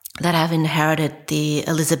that have inherited the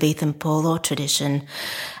Elizabethan poor law tradition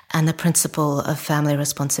and the principle of family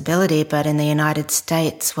responsibility. But in the United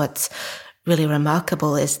States, what's really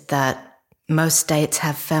remarkable is that most states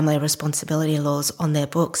have family responsibility laws on their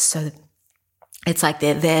books. So it's like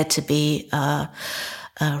they're there to be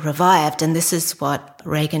revived. And this is what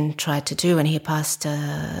Reagan tried to do when he passed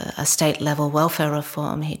a state-level welfare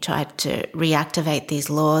reform. He tried to reactivate these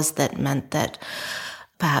laws that meant that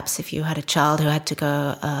perhaps if you had a child who had to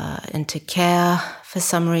go into care for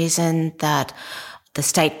some reason, that the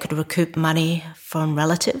state could recoup money from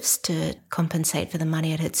relatives to compensate for the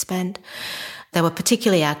money it had spent. They were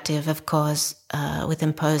particularly active, of course, with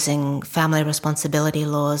imposing family responsibility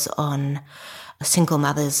laws on single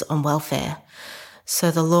mothers on welfare.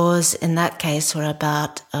 So the laws in that case were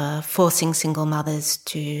about forcing single mothers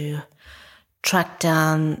to track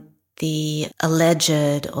down the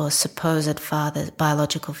alleged or supposed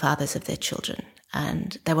biological fathers of their children.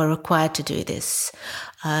 And they were required to do this.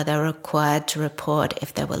 They were required to report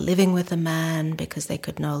if they were living with a man because they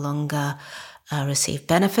could no longer receive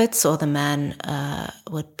benefits, or the man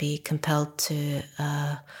would be compelled to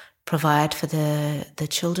provide for the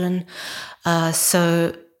children.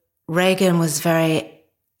 So Reagan was very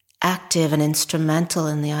active and instrumental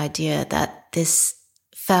in the idea that this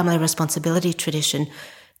family responsibility tradition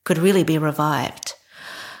could really be revived.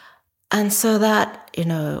 And so that,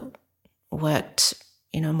 worked,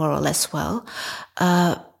 more or less well.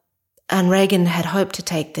 And Reagan had hoped to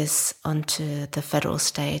take this onto the federal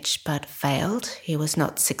stage, but failed. He was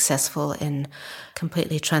not successful in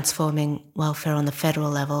completely transforming welfare on the federal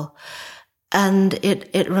level. And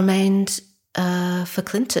it remained for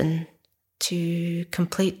Clinton to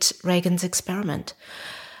complete Reagan's experiment.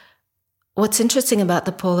 What's interesting about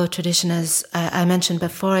the poor law tradition, as I mentioned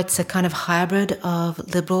before, it's a kind of hybrid of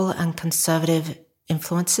liberal and conservative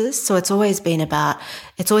influences. So it's always been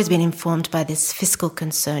informed by this fiscal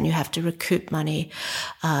concern. You have to recoup money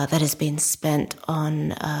that has been spent on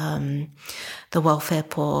the welfare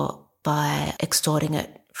poor by extorting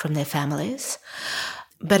it from their families.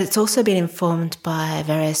 But it's also been informed by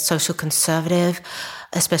various social conservative,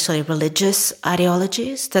 especially religious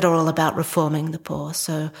ideologies that are all about reforming the poor.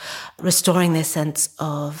 So restoring their sense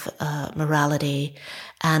of morality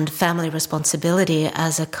and family responsibility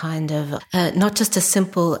as a kind of, not just a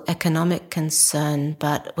simple economic concern,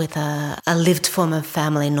 but with a lived form of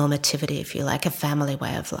family normativity, if you like, a family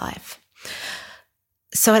way of life.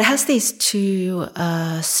 So it has these two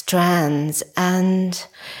strands, and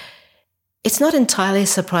it's not entirely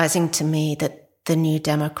surprising to me that the New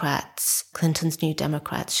Democrats, Clinton's New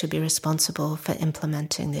Democrats, should be responsible for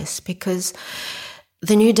implementing this, because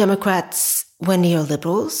the New Democrats were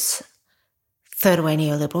neoliberals, third-way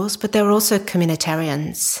neoliberals, but they were also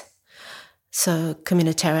communitarians. So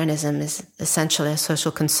communitarianism is essentially a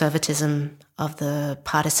social conservatism of the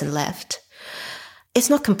partisan left. It's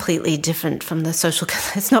not completely different from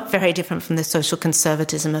it's not very different from the social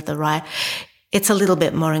conservatism of the right. It's a little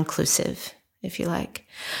bit more inclusive, if you like,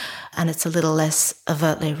 and it's a little less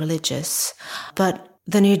overtly religious. But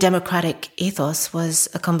the New Democratic ethos was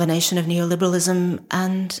a combination of neoliberalism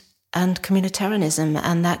and communitarianism,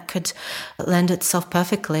 and that could lend itself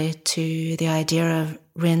perfectly to the idea of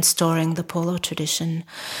reinstoring the poor law tradition.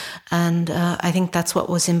 And I think that's what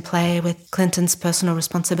was in play with Clinton's Personal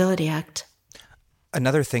Responsibility Act.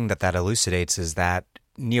 Another thing that elucidates is that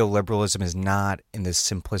neoliberalism is not, in this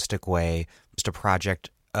simplistic way, just a project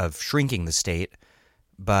of shrinking the state,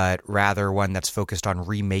 but rather one that's focused on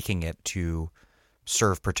remaking it to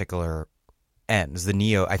serve particular ends.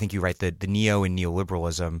 I think you write the neo in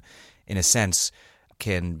neoliberalism, in a sense,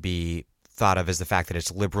 can be thought of as the fact that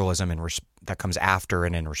it's liberalism that comes after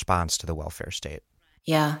and in response to the welfare state.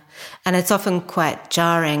 Yeah, and it's often quite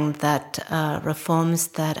jarring that reforms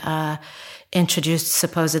that are introduced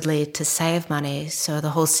supposedly to save money, so the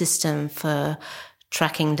whole system for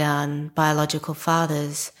tracking down biological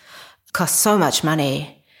fathers, costs so much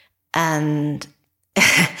money, and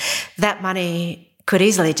that money could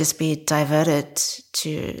easily just be diverted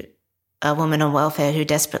to a woman on welfare who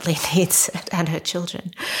desperately needs it and her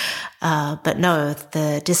children. But no,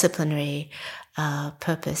 the disciplinary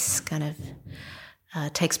purpose kind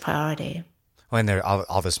of takes priority. Well, and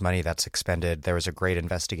all this money that's expended, there was a great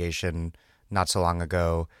investigation not so long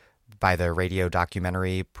ago by the radio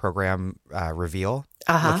documentary program Reveal,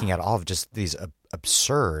 looking at all of just these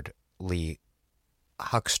absurdly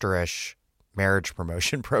hucksterish marriage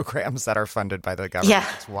promotion programs that are funded by the government.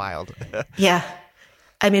 Yeah. It's wild. Yeah.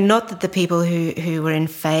 I mean, not that the people who were in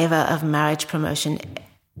favor of marriage promotion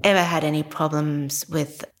ever had any problems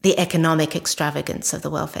with the economic extravagance of the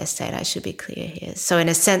welfare state, I should be clear here. So in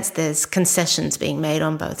a sense, there's concessions being made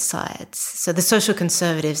on both sides. So the social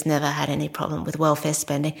conservatives never had any problem with welfare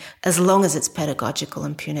spending as long as it's pedagogical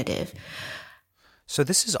and punitive. So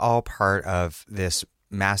this is all part of this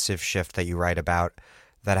massive shift that you write about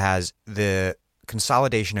that has the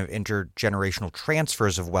consolidation of intergenerational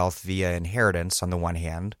transfers of wealth via inheritance on the one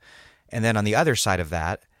hand, and then on the other side of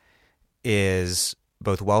that is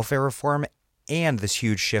both welfare reform and this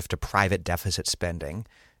huge shift to private deficit spending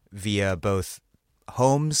via both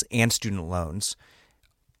homes and student loans,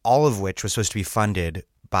 all of which was supposed to be funded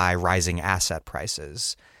by rising asset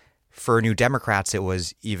prices. For New Democrats, it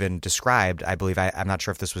was even described, I believe, I'm not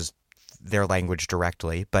sure if this was their language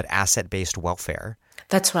directly, but asset-based welfare.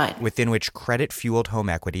 That's right. Within which credit-fueled home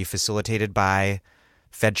equity, facilitated by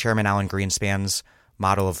Fed Chairman Alan Greenspan's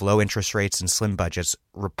model of low interest rates and slim budgets,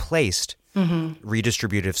 replaced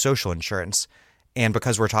redistributive social insurance. And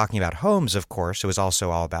because we're talking about homes, of course, it was also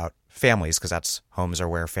all about families, because homes are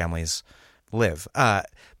where families live.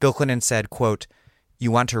 Bill Clinton said, quote,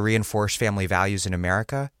 "You want to reinforce family values in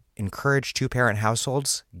America? Encourage two-parent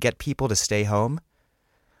households? Get people to stay home?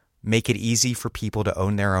 Make it easy for people to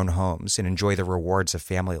own their own homes and enjoy the rewards of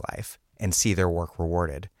family life and see their work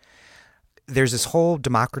rewarded." There's this whole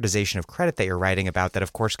democratization of credit that you're writing about that,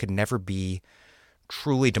 of course, could never be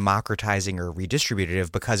truly democratizing or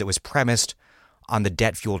redistributive because it was premised on the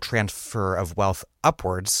debt-fueled transfer of wealth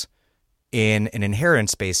upwards in an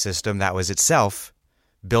inheritance-based system that was itself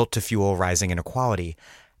built to fuel rising inequality.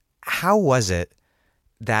 How was it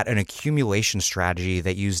that an accumulation strategy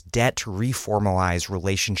that used debt to reformalize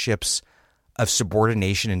relationships of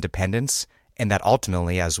subordination and dependence, and that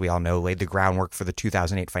ultimately, as we all know, laid the groundwork for the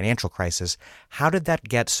 2008 financial crisis, how did that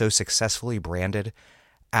get so successfully branded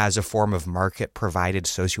as a form of market-provided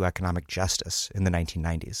socioeconomic justice in the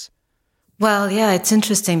 1990s? Well, yeah, it's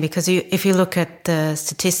interesting because if you look at the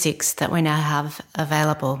statistics that we now have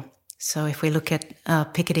available, so if we look at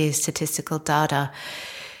Piketty's statistical data,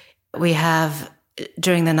 we have,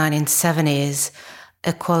 during the 1970s,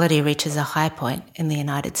 equality reaches a high point in the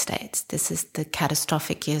United States. This is the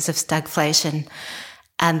catastrophic years of stagflation.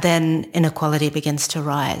 And then inequality begins to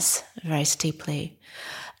rise very steeply.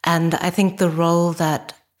 And I think the role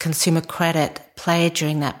that consumer credit played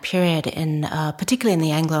during that period, particularly in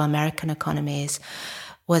the Anglo-American economies,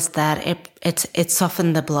 was that it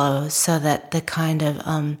softened the blow so that the kind of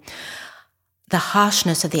the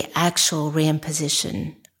harshness of the actual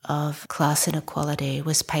reimposition of class inequality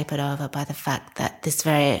was papered over by the fact that this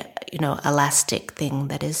very, elastic thing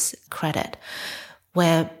that is credit,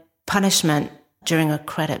 where punishment during a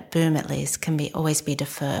credit boom at least can always be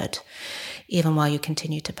deferred, even while you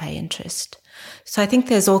continue to pay interest. So I think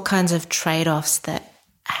there's all kinds of trade-offs that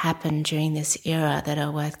happened during this era that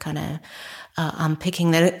are worth kind of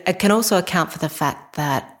unpicking. That it can also account for the fact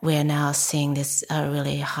that we're now seeing this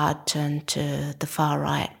really hard turn to the far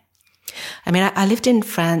right. I mean, I lived in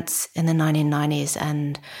France in the 1990s,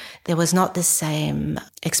 and there was not the same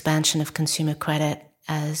expansion of consumer credit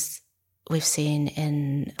as we've seen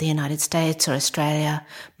in the United States or Australia,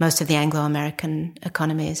 most of the Anglo-American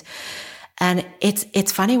economies. And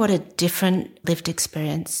it's funny what a different lived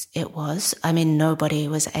experience it was. I mean, nobody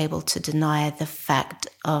was able to deny the fact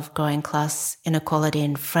of growing class inequality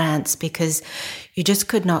in France because you just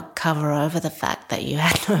could not cover over the fact that you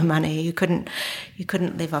had no money. You couldn't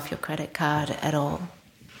live off your credit card at all.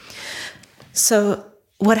 So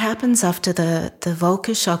what happens after the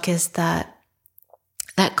Volcker shock is that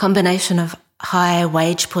combination of high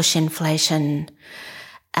wage push inflation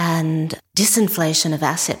and disinflation of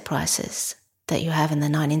asset prices that you have in the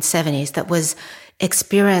 1970s that was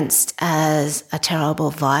experienced as a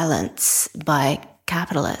terrible violence by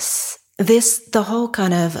capitalists. The whole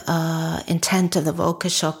kind of intent of the Volcker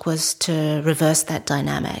shock was to reverse that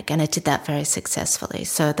dynamic, and it did that very successfully.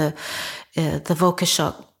 So the Volcker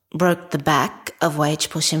shock broke the back of wage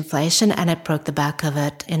push inflation, and it broke the back of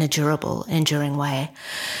it in a durable, enduring way.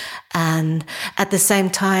 And at the same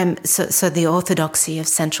time, so the orthodoxy of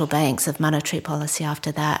central banks, of monetary policy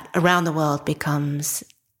after that, around the world becomes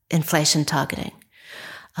inflation targeting.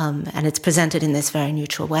 And it's presented in this very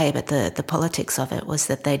neutral way, but the politics of it was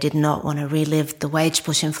that they did not want to relive the wage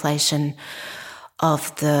push inflation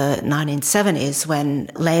of the 1970s when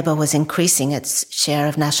labor was increasing its share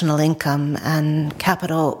of national income and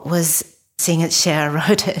capital was seeing its share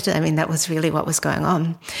eroded. I mean, that was really what was going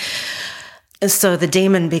on. So the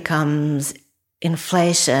demon becomes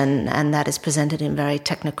inflation, and that is presented in very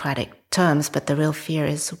technocratic terms, but the real fear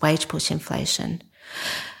is wage push inflation.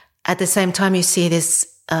 At the same time, you see this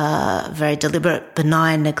very deliberate,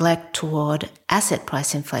 benign neglect toward asset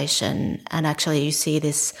price inflation, and actually you see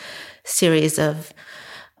this series of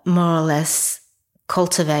more or less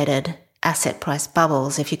cultivated asset price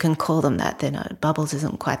bubbles, if you can call them that. Bubbles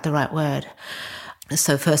isn't quite the right word.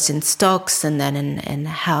 So first in stocks and then in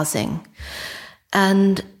housing.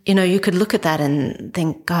 And, you could look at that and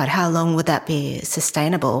think, God, how long would that be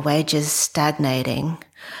sustainable? Wages stagnating,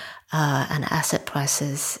 and asset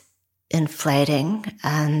prices inflating,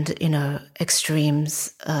 and,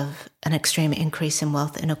 extremes of an extreme increase in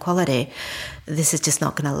wealth inequality. This is just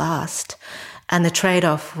not going to last. And the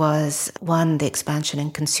trade-off was, one, the expansion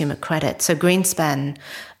in consumer credit. So Greenspan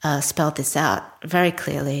spelled this out very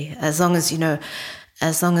clearly. As long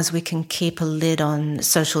as we can keep a lid on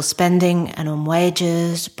social spending and on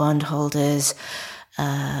wages, bondholders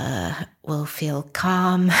will feel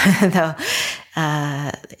calm.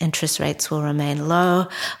 Interest rates will remain low,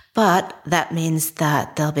 but that means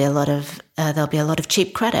that there'll be a lot of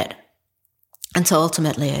cheap credit. And so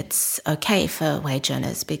ultimately it's okay for wage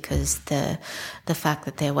earners because the fact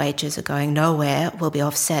that their wages are going nowhere will be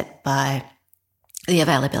offset by the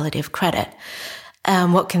availability of credit.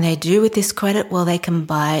 What can they do with this credit? Well, they can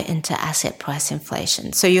buy into asset price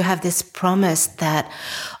inflation. So you have this promise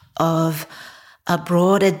of a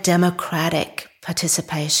broader democratic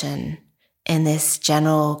participation in this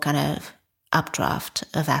general kind of updraft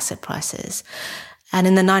of asset prices. And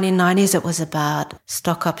in the 1990s, it was about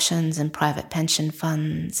stock options and private pension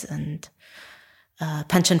funds and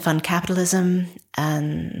pension fund capitalism.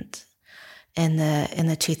 And in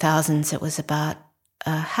the 2000s, it was about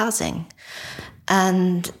housing.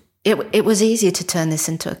 And it was easy to turn this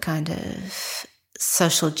into a kind of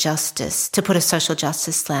social justice, to put a social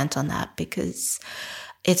justice slant on that, because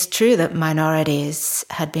it's true that minorities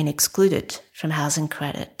had been excluded from housing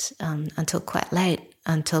credit until quite late,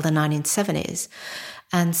 until the 1970s.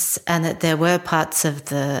 And that there were parts of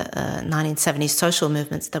the 1970s social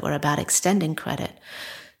movements that were about extending credit.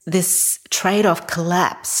 This trade-off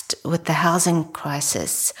collapsed with the housing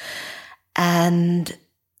crisis. And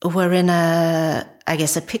we're in a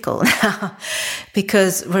pickle now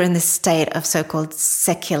because we're in this state of so-called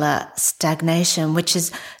secular stagnation, which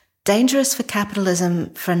is dangerous for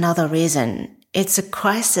capitalism for another reason. It's a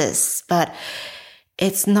crisis, but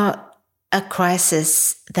it's not a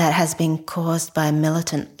crisis that has been caused by a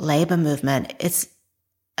militant labor movement. It's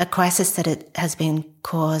a crisis that it has been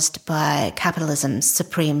caused by capitalism's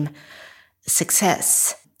supreme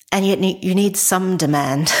success. And yet you need some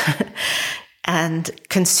demand. And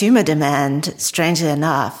consumer demand, strangely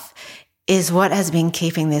enough, is what has been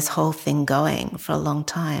keeping this whole thing going for a long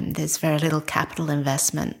time. There's very little capital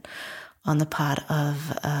investment on the part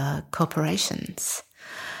of corporations.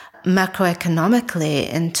 Macroeconomically,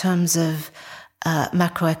 in terms of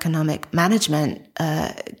macroeconomic management,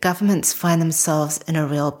 governments find themselves in a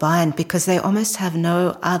real bind because they almost have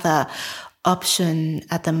no other option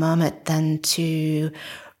at the moment than to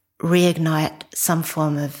reignite some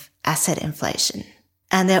form of asset inflation.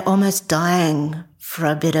 And they're almost dying for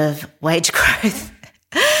a bit of wage growth,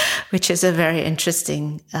 which is a very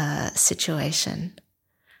interesting situation.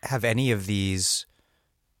 Have any of these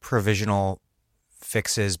provisional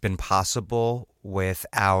fixes been possible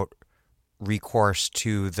without recourse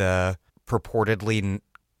to the purportedly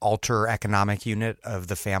alter economic unit of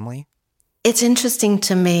the family? It's interesting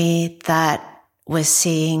to me that we're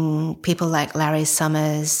seeing people like Larry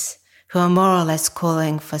Summers, who are more or less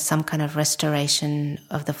calling for some kind of restoration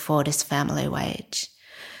of the Fordist family wage,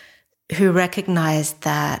 who recognize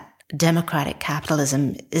that democratic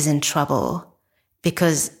capitalism is in trouble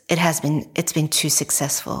because it's been too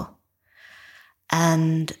successful.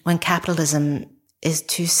 And when capitalism is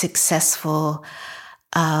too successful,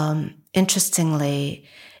 interestingly,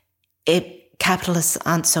 capitalists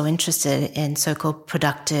aren't so interested in so-called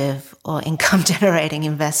productive or income-generating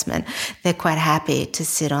investment. They're quite happy to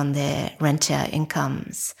sit on their rentier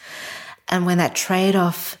incomes. And when that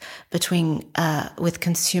trade-off between with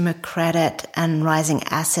consumer credit and rising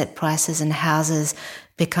asset prices and houses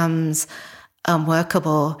becomes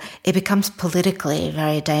unworkable, it becomes politically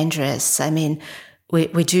very dangerous. I mean,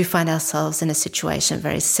 we do find ourselves in a situation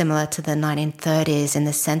very similar to the 1930s in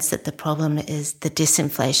the sense that the problem is the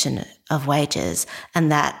disinflation of wages, and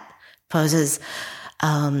that poses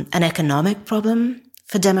an economic problem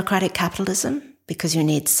for democratic capitalism because you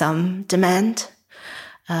need some demand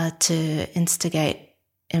to instigate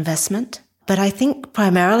investment. But I think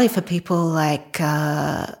primarily for people like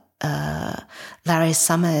Larry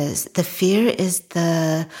Summers, the fear is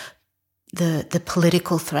the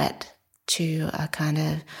political threat to a kind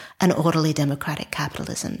of an orderly democratic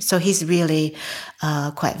capitalism. So he's really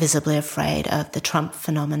quite visibly afraid of the Trump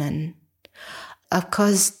phenomenon. Of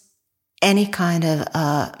course, any kind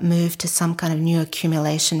of move to some kind of new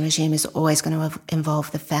accumulation regime is always going to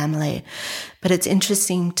involve the family. But it's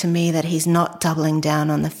interesting to me that he's not doubling down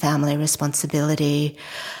on the family responsibility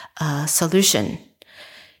solution.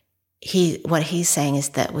 What he's saying is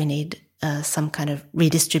that we need some kind of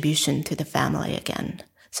redistribution to the family again.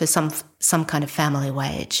 So some kind of family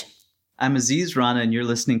wage. I'm Aziz Rana, and you're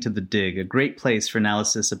listening to The Dig, a great place for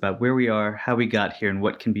analysis about where we are, how we got here, and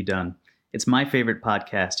what can be done. It's my favorite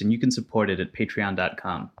podcast, and you can support it at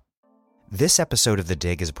patreon.com. This episode of The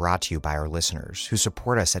Dig is brought to you by our listeners who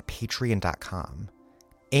support us at patreon.com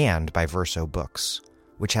and by Verso Books,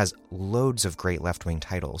 which has loads of great left-wing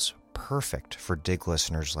titles, perfect for Dig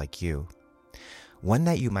listeners like you. One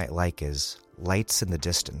that you might like is Lights in the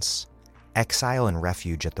Distance, Exile and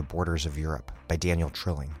Refuge at the Borders of Europe by Daniel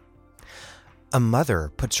Trilling. A mother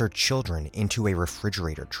puts her children into a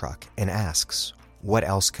refrigerator truck and asks, "What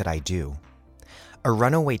else could I do?" A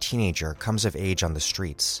runaway teenager comes of age on the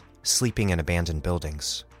streets, sleeping in abandoned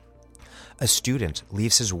buildings. A student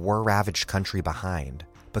leaves his war-ravaged country behind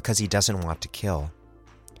because he doesn't want to kill.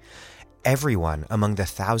 Everyone among the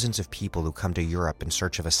thousands of people who come to Europe in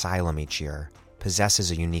search of asylum each year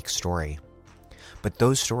possesses a unique story. But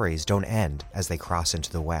those stories don't end as they cross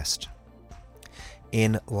into the West.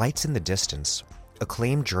 In Lights in the Distance,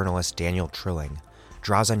 acclaimed journalist Daniel Trilling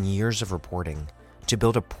draws on years of reporting to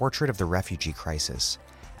build a portrait of the refugee crisis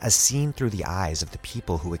as seen through the eyes of the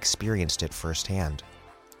people who experienced it firsthand.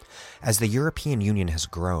 As the European Union has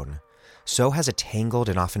grown, so has a tangled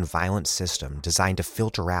and often violent system designed to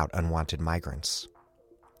filter out unwanted migrants.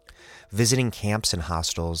 Visiting camps and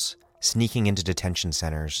hostels, sneaking into detention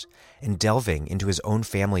centers, and delving into his own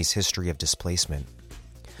family's history of displacement,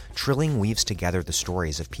 Trilling weaves together the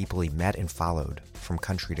stories of people he met and followed from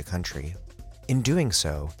country to country. In doing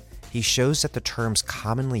so, he shows that the terms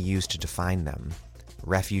commonly used to define them,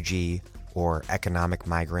 refugee or economic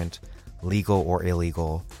migrant, legal or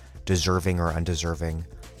illegal, deserving or undeserving,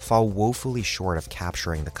 fall woefully short of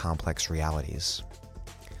capturing the complex realities.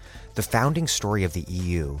 The founding story of the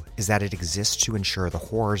EU is that it exists to ensure the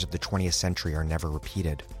horrors of the 20th century are never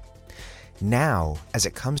repeated. Now, as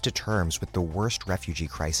it comes to terms with the worst refugee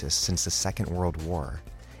crisis since the Second World War,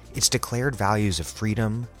 its declared values of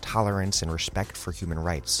freedom, tolerance, and respect for human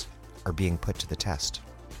rights are being put to the test.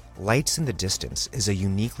 Lights in the Distance is a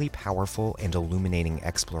uniquely powerful and illuminating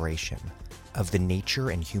exploration of the nature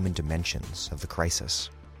and human dimensions of the crisis.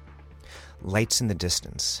 Lights in the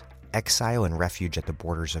Distance, Exile and Refuge at the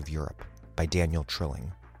Borders of Europe by Daniel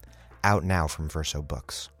Trilling, out now from Verso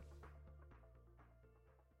Books.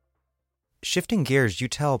 Shifting gears, you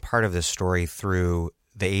tell part of this story through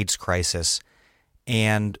the AIDS crisis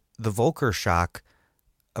and the Volcker shock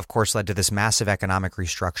of course, led to this massive economic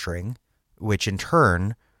restructuring, which in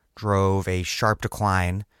turn drove a sharp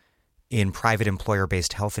decline in private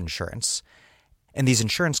employer-based health insurance. And these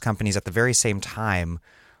insurance companies at the very same time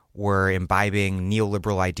were imbibing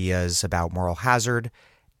neoliberal ideas about moral hazard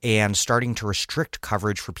and starting to restrict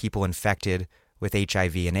coverage for people infected with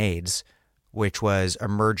HIV and AIDS, which was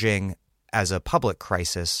emerging as a public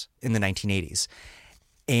crisis in the 1980s.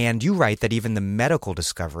 And you write that even the medical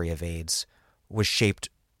discovery of AIDS was shaped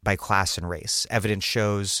by class and race. Evidence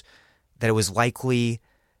shows that it was likely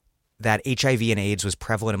that HIV and AIDS was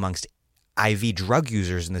prevalent amongst IV drug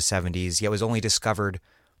users in the 70s, yet was only discovered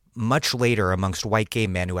much later amongst white gay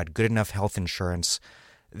men who had good enough health insurance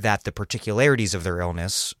that the particularities of their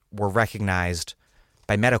illness were recognized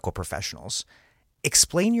by medical professionals.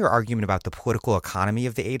 Explain your argument about the political economy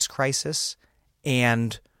of the AIDS crisis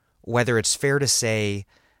and whether it's fair to say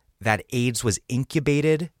that AIDS was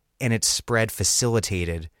incubated and its spread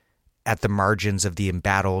facilitated at the margins of the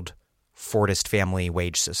embattled Fordist family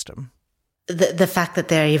wage system. The fact that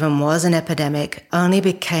there even was an epidemic only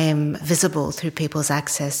became visible through people's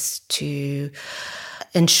access to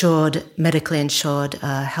medically insured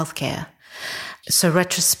healthcare. So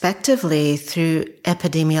retrospectively, through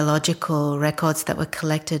epidemiological records that were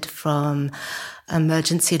collected from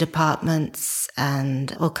emergency departments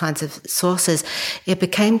and all kinds of sources, it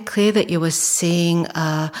became clear that you were seeing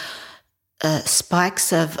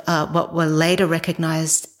spikes of what were later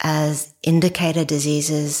recognized as indicator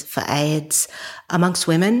diseases for AIDS amongst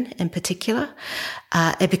women in particular.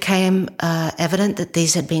 It became evident that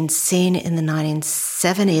these had been seen in the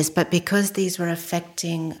 1970s, but because these were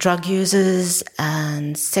affecting drug users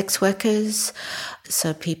and sex workers,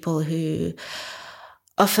 so people who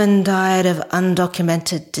often died of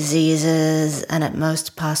undocumented diseases and at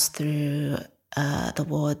most passed through the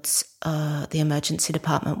wards, the emergency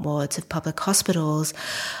department wards of public hospitals,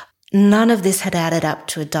 none of this had added up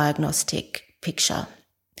to a diagnostic picture.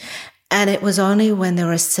 And it was only when there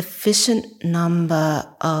were a sufficient number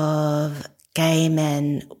of gay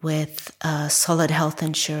men with solid health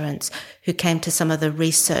insurance who came to some of the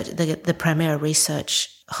research, the premier research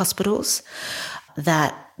hospitals,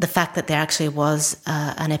 that the fact that there actually was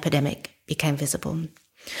an epidemic became visible.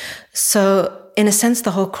 So, in a sense,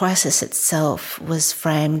 the whole crisis itself was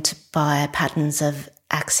framed by patterns of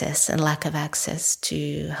access and lack of access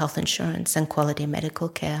to health insurance and quality medical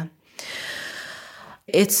care.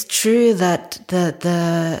 It's true that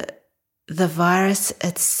the virus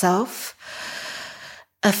itself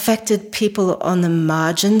affected people on the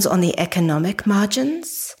margins, on the economic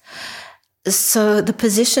margins. So the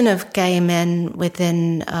position of gay men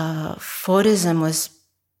within Fordism was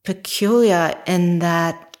peculiar in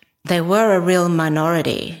that they were a real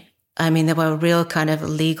minority. I mean, there were real kind of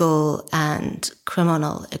legal and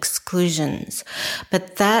criminal exclusions,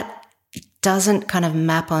 but that doesn't kind of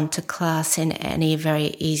map onto class in any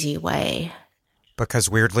very easy way. Because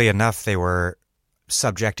weirdly enough, they were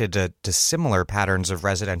subjected to similar patterns of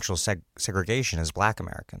residential segregation as Black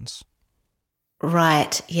Americans.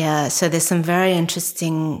 Right, yeah. So there's some very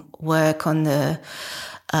interesting work on the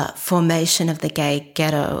formation of the gay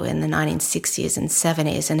ghetto in the 1960s and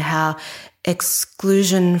 70s and how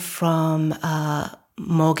exclusion from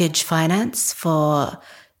mortgage finance for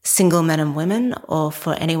single men and women or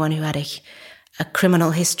for anyone who had a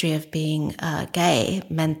criminal history of being gay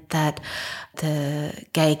meant that the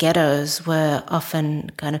gay ghettos were often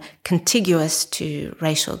kind of contiguous to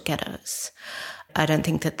racial ghettos. I don't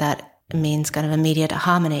think that means kind of immediate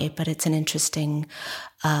harmony, but it's an interesting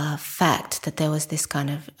fact that there was this kind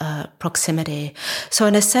of proximity. So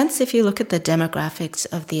in a sense, if you look at the demographics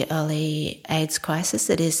of the early AIDS crisis,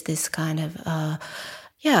 it is this kind of,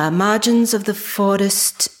 margins of the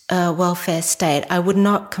Fordist welfare state. I would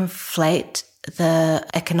not conflate the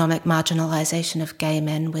economic marginalization of gay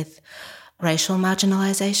men with racial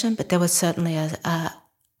marginalization, but there was certainly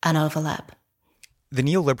an overlap. The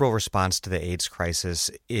neoliberal response to the AIDS crisis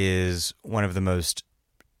is one of the most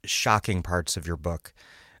shocking parts of your book.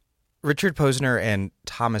 Richard Posner and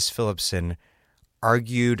Thomas Phillipson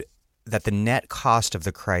argued that the net cost of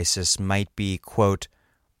the crisis might be, quote,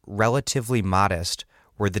 relatively modest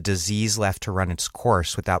were the disease left to run its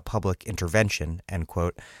course without public intervention, end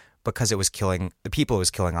quote, because the people it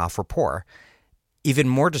was killing off were poor. Even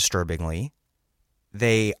more disturbingly,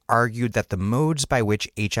 they argued that the modes by which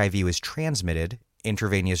HIV was transmitted,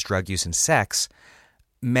 intravenous drug use and sex,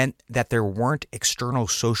 meant that there weren't external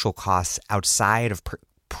social costs outside of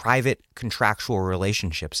private contractual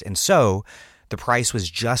relationships. And so the price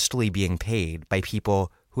was justly being paid by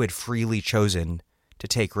people who had freely chosen to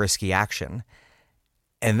take risky action.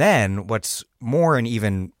 And then what's more and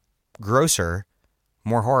even grosser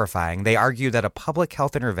more horrifying. They argued that a public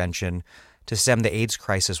health intervention to stem the AIDS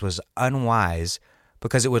crisis was unwise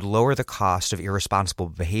because it would lower the cost of irresponsible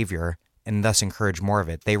behavior and thus encourage more of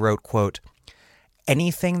it. They wrote, quote,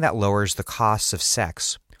 "Anything that lowers the costs of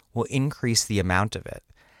sex will increase the amount of it,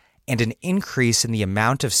 and an increase in the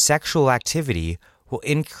amount of sexual activity will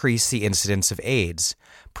increase the incidence of AIDS,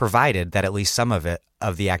 provided that at least some of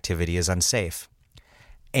the activity is unsafe."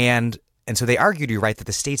 And so they argued, you're right, that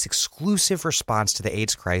the state's exclusive response to the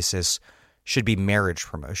AIDS crisis should be marriage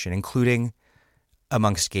promotion, including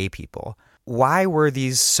amongst gay people. Why were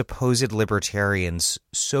these supposed libertarians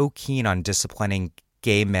so keen on disciplining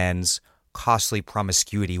gay men's costly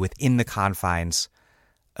promiscuity within the confines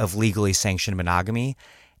of legally sanctioned monogamy?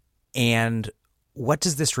 And what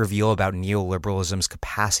does this reveal about neoliberalism's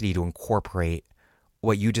capacity to incorporate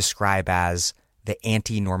what you describe as the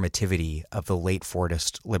anti-normativity of the late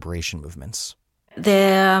Fordist liberation movements?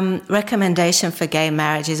 The recommendation for gay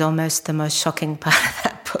marriage is almost the most shocking part of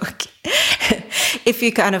that book. If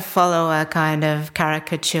you kind of follow a kind of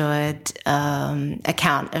caricatured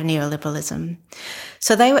account of neoliberalism.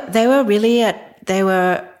 So they were writing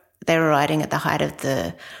at the height of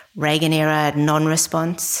the Reagan era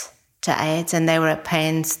non-response to AIDS, and they were at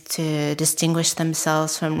pains to distinguish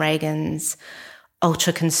themselves from Reagan's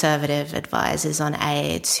ultra-conservative advisors on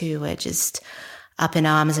AIDS, who were just up in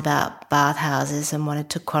arms about bathhouses and wanted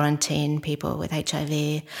to quarantine people with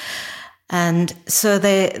HIV. And so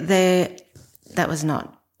that was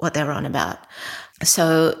not what they were on about.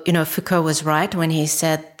 So, Foucault was right when he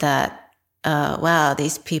said that, wow,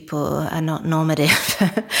 these people are not normative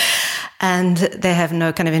and they have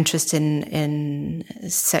no kind of interest in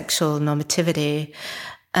sexual normativity.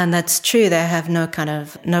 And that's true. They have no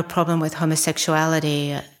problem with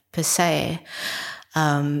homosexuality per se.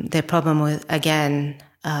 Their problem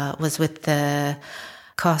was with the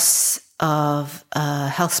costs of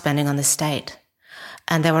health spending on the state.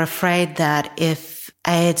 And they were afraid that if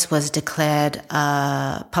AIDS was declared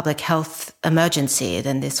a public health emergency,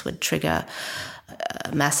 then this would trigger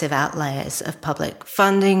massive outlays of public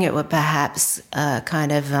funding. It would perhaps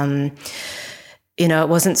it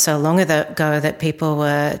wasn't so long ago that people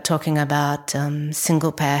were talking about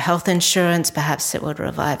single-payer health insurance. Perhaps it would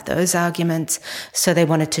revive those arguments. So they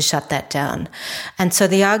wanted to shut that down. And so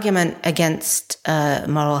the argument against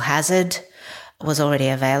moral hazard was already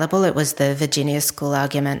available. It was the Virginia School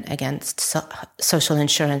argument against social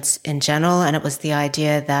insurance in general. And it was the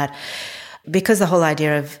idea that because the whole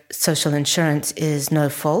idea of social insurance is no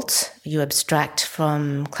fault, you abstract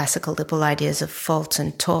from classical liberal ideas of fault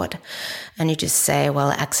and tort, and you just say, well,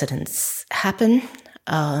 accidents happen.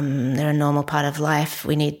 They're a normal part of life.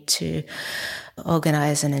 We need to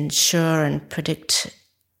organize and insure and predict,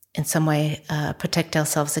 in some way, protect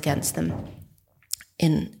ourselves against them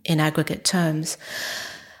in aggregate terms.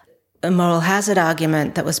 A moral hazard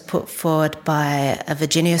argument that was put forward by a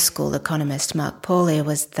Virginia School economist, Mark Pauly,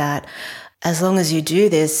 was that as long as you do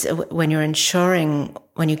this, when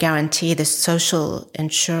you guarantee the social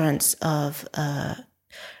insurance of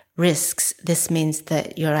risks, this means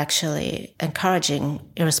that you're actually encouraging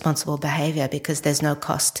irresponsible behavior because there's no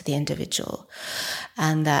cost to the individual.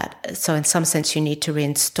 And so in some sense you need to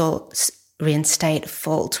reinstate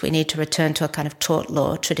fault. We need to return to a kind of tort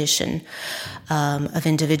law tradition of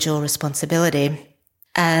individual responsibility.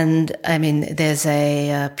 And I mean, there's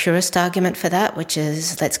a purist argument for that, which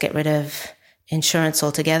is let's get rid of insurance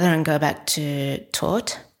altogether and go back to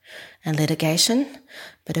tort and litigation.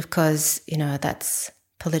 But of course, that's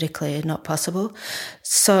politically not possible.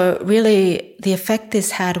 So really the effect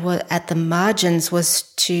this had at the margins was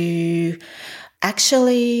to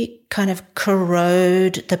actually kind of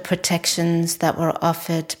corrode the protections that were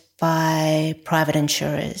offered by private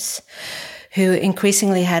insurers, who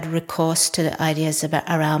increasingly had recourse to ideas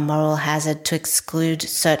around moral hazard to exclude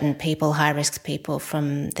certain people, high-risk people,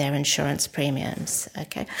 from their insurance premiums.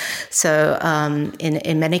 Okay, so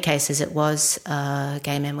in many cases it was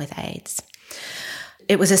gay men with AIDS.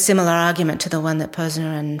 It was a similar argument to the one that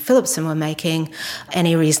Posner and Philipson were making.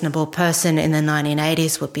 Any reasonable person in the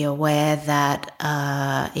 1980s would be aware that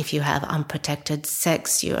if you have unprotected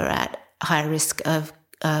sex, you are at high risk of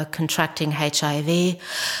contracting HIV.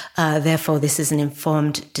 Therefore, this is an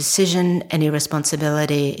informed decision. Any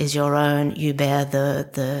responsibility is your own. You bear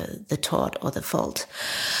the tort or the fault.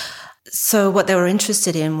 So what they were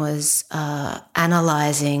interested in was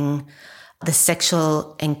analyzing the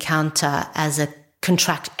sexual encounter as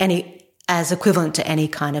equivalent to any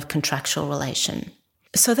kind of contractual relation.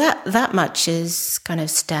 So that much is kind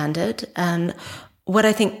of standard. And what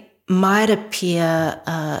I think might appear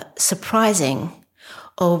surprising,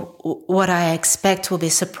 or what I expect will be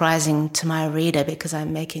surprising to my reader, because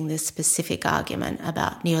I'm making this specific argument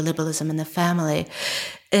about neoliberalism and the family,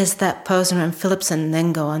 is that Posner and Philipson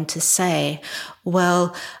then go on to say,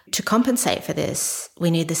 well, to compensate for this,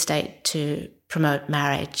 we need the state to promote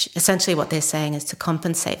marriage. Essentially what they're saying is, to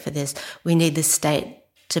compensate for this, we need the state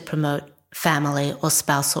to promote family or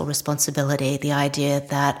spousal responsibility, the idea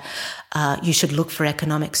that you should look for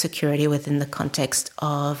economic security within the context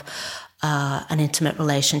of an intimate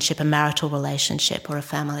relationship, a marital relationship, or a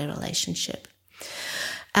family relationship.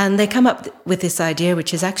 And they come up with this idea,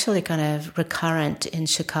 which is actually kind of recurrent in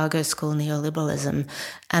Chicago school neoliberalism,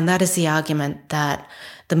 and that is the argument that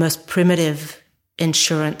the most primitive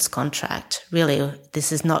insurance contract, really,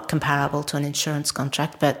 this is not comparable to an insurance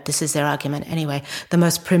contract, but this is their argument anyway, the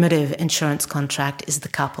most primitive insurance contract is the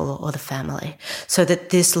couple or the family, so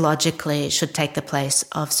that this logically should take the place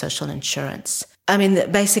of social insurance. I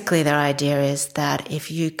mean, basically their idea is that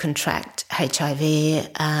if you contract HIV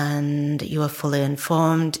and you are fully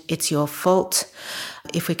informed, it's your fault.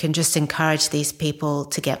 If we can just encourage these people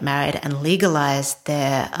to get married and legalize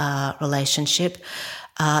their relationship,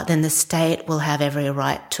 then the state will have every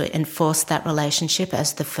right to enforce that relationship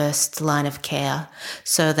as the first line of care,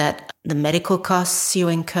 so that the medical costs you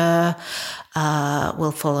incur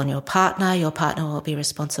will fall on your partner. Your partner will be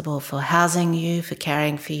responsible for housing you, for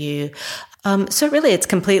caring for you. So really it's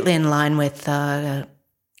completely in line with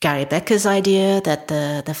Gary Becker's idea that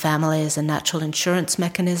the family is a natural insurance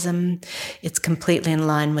mechanism. It's completely in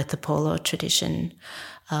line with the Poor Law tradition.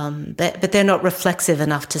 But they're not reflexive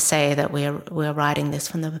enough to say that we're writing this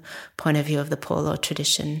from the point of view of the Poor Law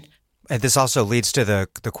tradition. And this also leads to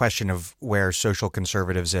the question of where social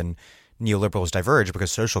conservatives and neoliberals diverge,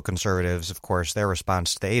 because social conservatives, of course, their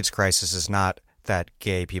response to the AIDS crisis is not that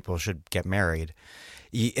gay people should get married.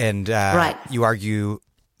 And right. You argue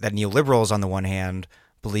that neoliberals, on the one hand,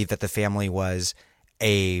 believe that the family was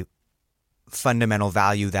a fundamental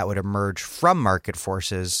value that would emerge from market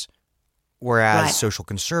forces, whereas right. social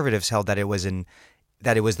conservatives held that it was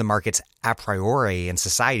the market's a priori and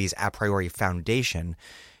society's a priori foundation.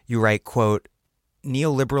 You write, quote,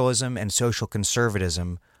 "Neoliberalism and social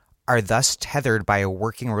conservatism are thus tethered by a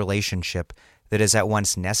working relationship that is at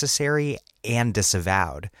once necessary and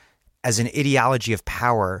disavowed. As an ideology of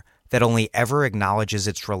power that only ever acknowledges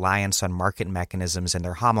its reliance on market mechanisms and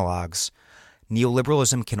their homologues,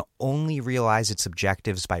 neoliberalism can only realize its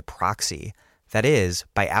objectives by proxy, that is,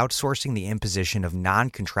 by outsourcing the imposition of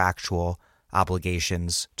non-contractual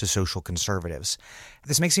obligations to social conservatives."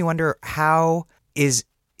 This makes me wonder, how is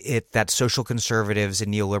it that social conservatives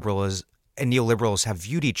and neoliberals have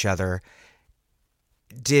viewed each other?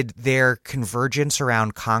 Did their convergence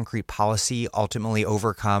around concrete policy ultimately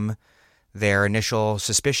overcome their initial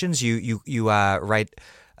suspicions? You write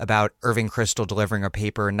about Irving Kristol delivering a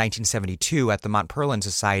paper in 1972 at the Montpellier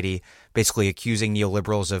Society, basically accusing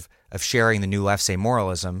neoliberals of sharing the New Left's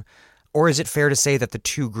amoralism. Or is it fair to say that the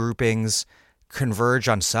two groupings converge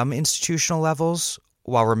on some institutional levels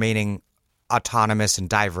while remaining autonomous and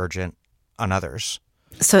divergent on others?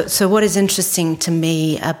 So what is interesting to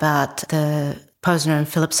me about the Posner and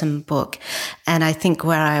Philipson book, and I think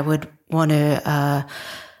where I would want to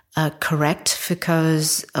correct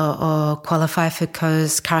Foucault's or qualify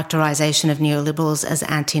Foucault's characterization of neoliberals as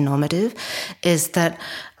anti-normative, is that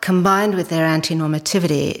combined with their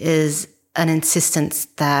anti-normativity is an insistence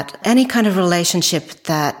that any kind of relationship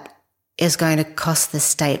that is going to cost the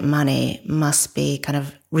state money must be kind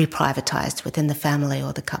of reprivatized within the family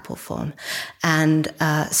or the couple form. And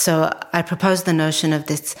so I propose the notion of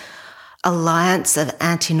this alliance of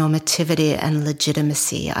anti-normativity and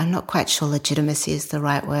legitimacy. I'm not quite sure legitimacy is the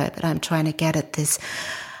right word, but I'm trying to get at this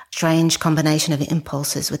strange combination of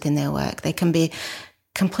impulses within their work. They can be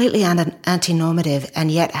completely anti-normative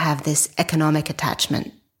and yet have this economic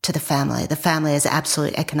attachment to the family. The family is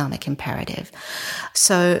absolute economic imperative.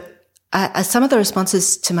 So some of the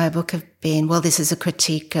responses to my book have been, well, this is a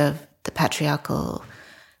critique of the patriarchal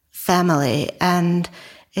family. And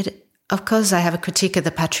of course, I have a critique of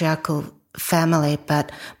the patriarchal family,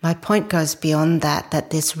 but my point goes beyond that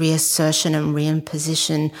this reassertion and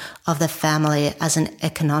reimposition of the family as an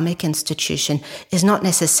economic institution is not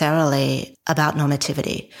necessarily about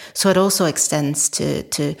normativity. So it also extends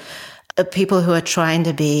to people who are trying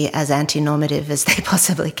to be as anti-normative as they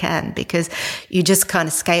possibly can, because you just can't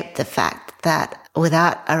escape the fact that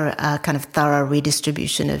without a kind of thorough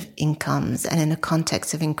redistribution of incomes and in a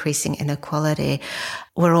context of increasing inequality,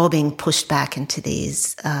 we're all being pushed back into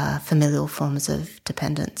these familial forms of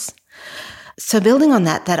dependence. So building on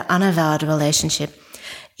that unavowed relationship,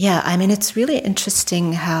 yeah, I mean, it's really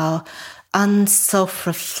interesting how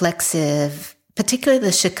unself-reflexive, particularly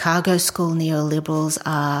the Chicago school neoliberals,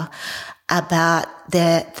 are about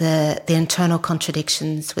the internal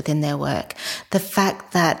contradictions within their work. The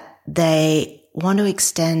fact that they want to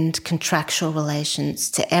extend contractual relations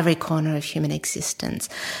to every corner of human existence,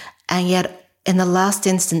 and yet in the last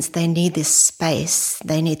instance, they need this space,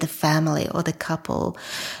 they need the family or the couple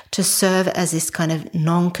to serve as this kind of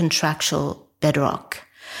non-contractual bedrock.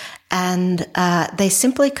 And they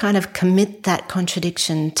simply kind of commit that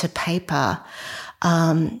contradiction to paper,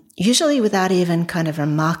 usually without even kind of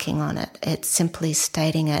remarking on it. It's simply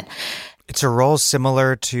stating it. It's a role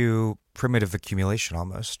similar to primitive accumulation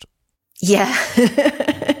almost. Yeah.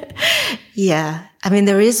 Yeah. I mean,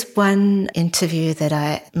 there is one interview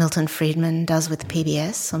that Milton Friedman does with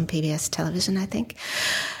PBS, on PBS television, I think,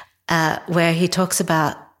 where he talks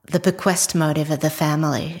about the bequest motive of the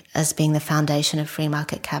family as being the foundation of free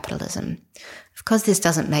market capitalism. Of course, this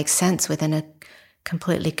doesn't make sense within a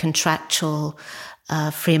completely contractual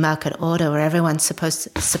free market order where everyone's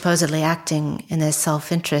supposedly acting in their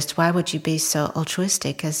self-interest. Why would you be so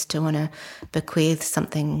altruistic as to want to bequeath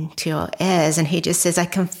something to your heirs? And he just says, I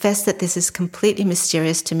confess that this is completely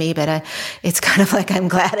mysterious to me, but it's kind of like I'm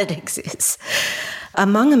glad it exists.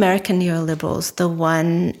 Among American neoliberals, the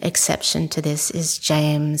one exception to this is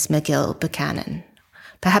James McGill Buchanan,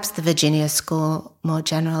 perhaps the Virginia School more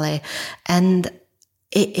generally. And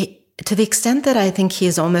to the extent that I think he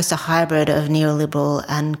is almost a hybrid of neoliberal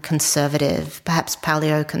and conservative, perhaps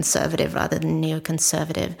paleoconservative rather than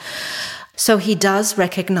neoconservative. So he does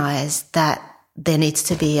recognize that there needs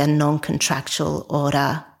to be a non-contractual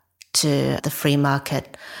order to the free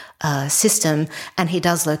market system, and he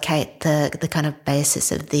does locate the kind of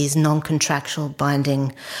basis of these non-contractual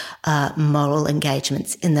binding moral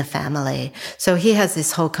engagements in the family. So he has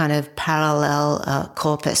this whole kind of parallel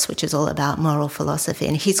corpus, which is all about moral philosophy,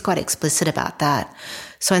 and he's quite explicit about that.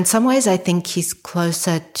 So in some ways, I think he's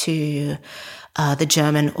closer to the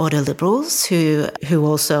German order liberals, who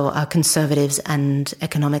also are conservatives and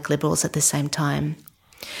economic liberals at the same time.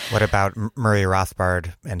 What about Murray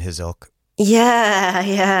Rothbard and his ilk?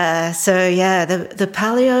 Yeah. So the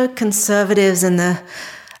paleo-conservatives and the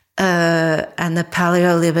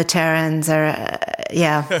paleo-libertarians are,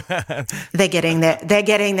 they're getting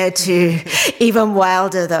there too. Even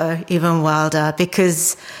wilder,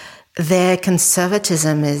 because their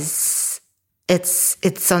conservatism it's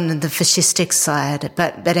on the fascistic side.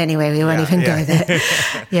 But anyway, we won't even go there.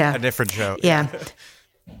 Yeah. A different show. Yeah.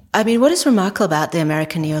 I mean, what is remarkable about the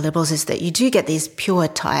American neoliberals is that you do get these pure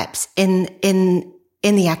types in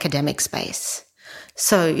the academic space.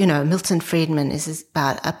 So, Milton Friedman is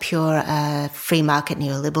about a pure free market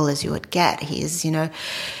neoliberal as you would get. He's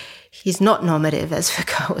not normative, as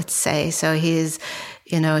Foucault would say. So he's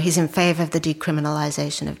in favor of the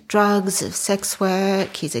decriminalization of drugs, of sex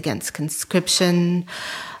work. He's against conscription.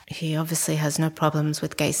 He obviously has no problems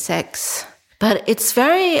with gay sex. But it's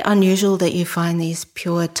very unusual that you find these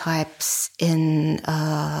pure types in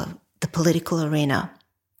the political arena.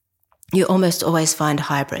 You almost always find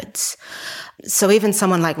hybrids. So even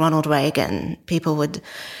someone like Ronald Reagan, people would,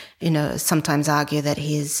 sometimes argue that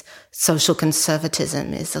his social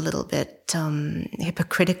conservatism is a little bit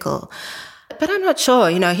hypocritical. But I'm not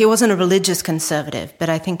sure. He wasn't a religious conservative, but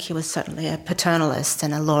I think he was certainly a paternalist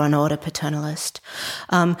and a law and order paternalist.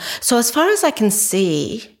 So as far as I can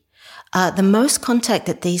see, the most contact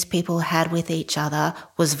that these people had with each other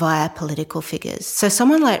was via political figures. So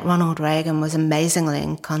someone like Ronald Reagan was amazingly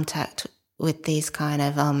in contact with these kind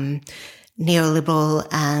of neoliberal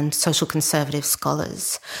and social conservative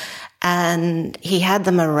scholars. And he had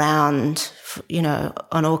them around,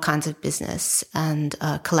 on all kinds of business and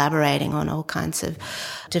collaborating on all kinds of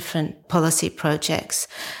different policy projects.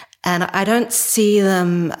 And I don't see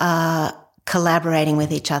them collaborating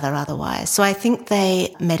with each other otherwise. So I think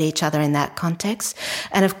they met each other in that context.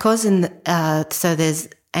 And of course, so there's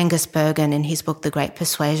Angus Bergen in his book, The Great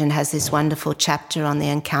Persuasion, has this wonderful chapter on the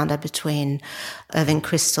encounter between Irving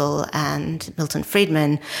Kristol and Milton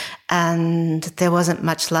Friedman. And there wasn't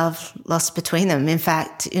much love lost between them. In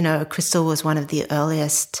fact, Kristol was one of the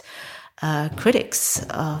earliest critics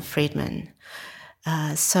of Friedman.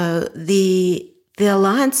 So the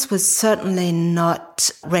alliance was certainly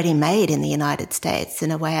not ready-made in the United States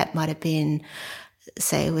in a way it might have been,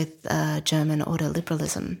 say, with German order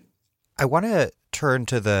liberalism. I want to turn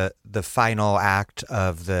to the final act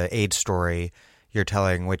of the AIDS story you're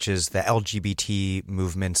telling, which is the LGBT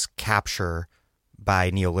movement's capture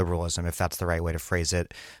by neoliberalism, if that's the right way to phrase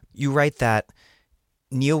it. You write that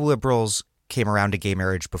neoliberals came around to gay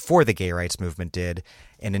marriage before the gay rights movement did,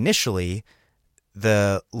 and initially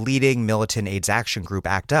the leading militant AIDS action group,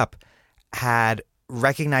 ACT UP, had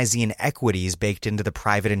recognize the inequities baked into the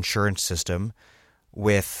private insurance system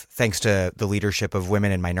thanks to the leadership of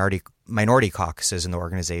women and minority caucuses in the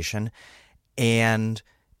organization, and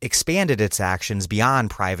expanded its actions beyond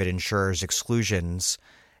private insurers' exclusions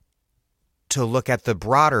to look at the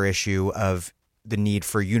broader issue of the need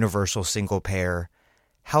for universal single-payer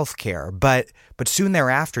health care. But soon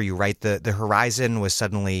thereafter, you write, the horizon was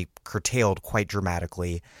suddenly curtailed quite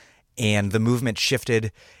dramatically, and the movement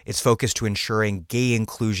shifted its focus to ensuring gay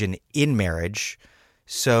inclusion in marriage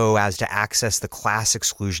so as to access the class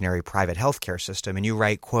exclusionary private healthcare system. And you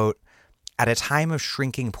write, quote, "At a time of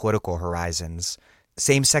shrinking political horizons,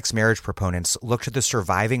 same-sex marriage proponents looked to the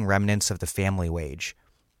surviving remnants of the family wage,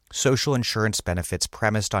 social insurance benefits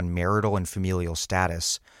premised on marital and familial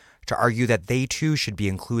status, to argue that they too should be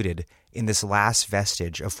included in this last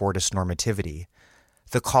vestige of Fordist normativity.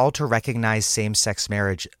 The call to recognize same-sex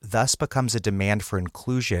marriage thus becomes a demand for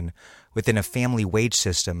inclusion within a family wage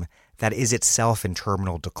system that is itself in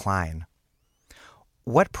terminal decline."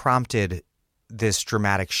 What prompted this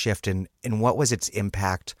dramatic shift, and what was its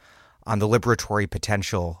impact on the liberatory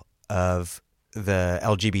potential of the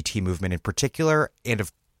LGBT movement in particular and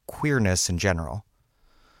of queerness in general?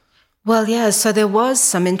 Well, yeah, so there was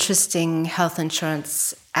some interesting health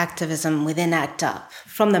insurance activism within ACT UP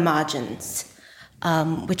from the margins,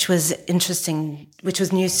 which was interesting, which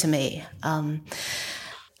was news to me.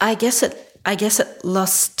 I guess it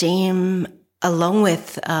lost steam along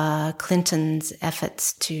with Clinton's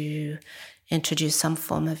efforts to introduce some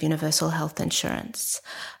form of universal health insurance.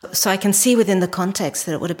 So I can see within the context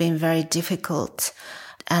that it would have been very difficult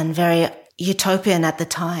and very utopian at the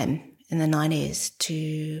time in the 90s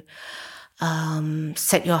to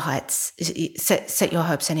set your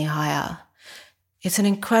hopes any higher. It's an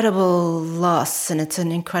incredible loss, and it's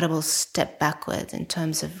an incredible step backward in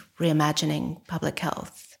terms of reimagining public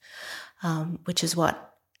health, which is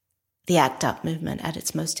what the ACT UP movement at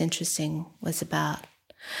its most interesting was about.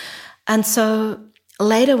 And so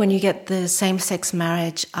later when you get the same-sex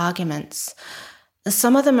marriage arguments,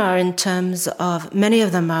 some of them are in terms of, many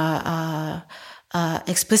of them are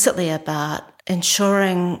explicitly about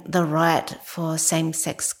ensuring the right for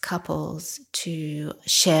same-sex couples to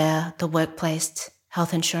share the workplace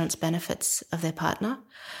health insurance benefits of their partner,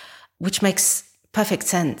 which makes perfect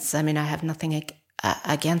sense. I mean, I have nothing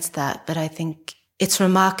against that, but I think it's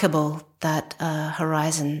remarkable that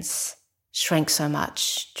horizons shrank so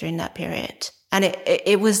much during that period. And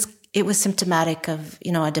it was symptomatic of,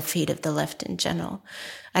 a defeat of the left in general.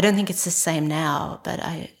 I don't think it's the same now, but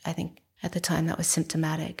I think at the time that was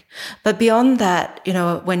symptomatic. But beyond that,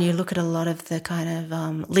 when you look at a lot of the kind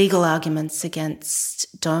of legal arguments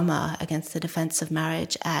against DOMA, against the Defence of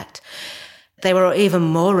Marriage Act, they were even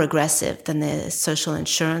more regressive than the social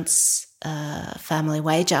insurance family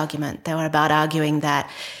wage argument. They were about arguing that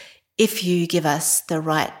if you give us the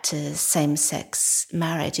right to same-sex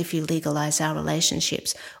marriage, if you legalise our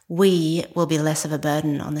relationships, we will be less of a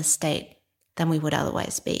burden on the state than we would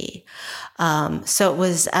otherwise be. So it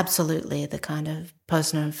was absolutely the kind of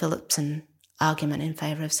Posner and Phillipson argument in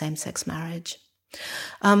favour of same-sex marriage.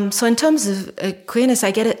 So in terms of queerness, I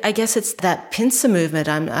get it. I guess it's that pincer movement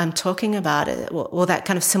I'm talking about, or that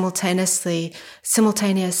kind of simultaneous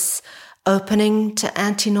opening to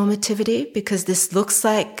anti-normativity, because these look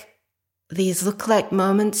like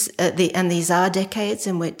moments, and these are decades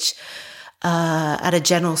in which, at a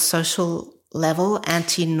general social level,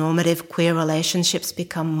 anti-normative queer relationships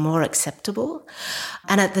become more acceptable.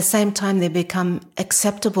 And at the same time, they become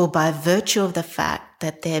acceptable by virtue of the fact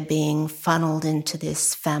that they're being funneled into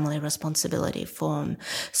this family responsibility form.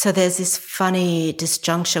 So there's this funny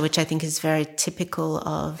disjuncture, which I think is very typical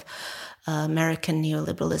of American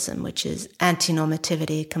neoliberalism, which is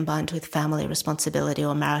anti-normativity combined with family responsibility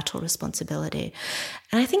or marital responsibility.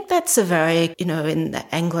 And I think that's a very, in the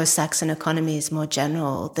Anglo-Saxon economies more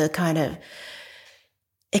general, the kind of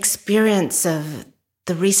experience of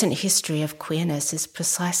the recent history of queerness is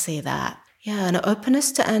precisely that. Yeah, an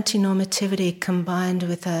openness to anti-normativity combined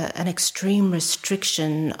with an extreme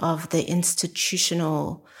restriction of the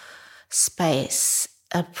institutional space,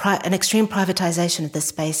 an extreme privatization of the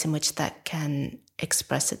space in which that can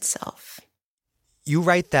express itself. You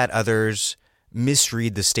write that others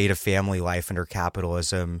misread the state of family life under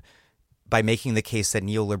capitalism by making the case that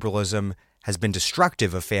neoliberalism has been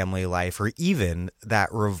destructive of family life, or even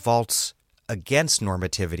that revolts against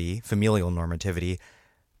normativity, familial normativity,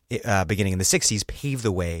 beginning in the 60s, paved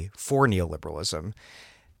the way for neoliberalism.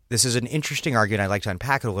 This is an interesting argument. I'd like to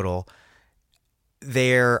unpack it a little.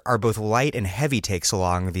 There are both light and heavy takes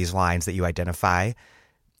along these lines that you identify,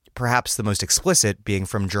 perhaps the most explicit being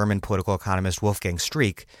from German political economist Wolfgang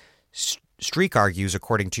Streeck, Streeck argues,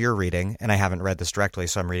 according to your reading, and I haven't read this directly,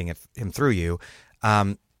 so I'm reading him through you,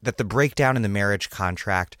 that the breakdown in the marriage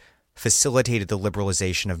contract facilitated the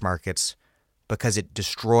liberalization of markets because it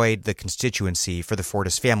destroyed the constituency for the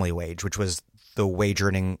Fortis family wage, which was the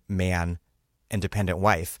wage-earning man and dependent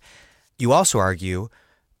wife. You also argue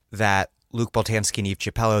that Luc Boltanski and Eve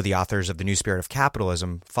Chiapello, the authors of The New Spirit of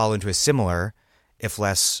Capitalism, fall into a similar, if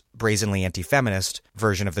less brazenly anti-feminist,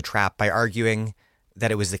 version of the trap by arguing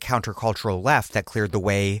that it was the countercultural left that cleared the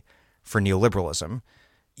way for neoliberalism.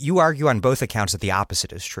 You argue on both accounts that the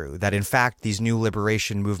opposite is true, that in fact these new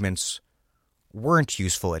liberation movements weren't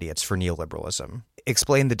useful idiots for neoliberalism.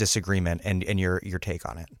 Explain the disagreement and your take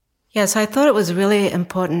on it. Yes, I thought it was really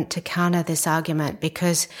important to counter this argument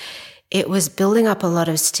because it was building up a lot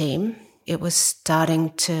of steam. It was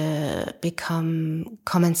starting to become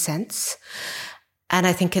common sense. And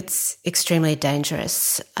I think it's extremely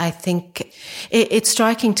dangerous. I think it's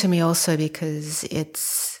striking to me also because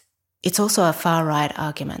it's also a far-right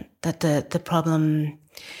argument that the problem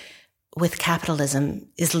with capitalism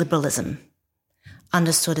is liberalism,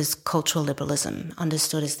 understood as cultural liberalism,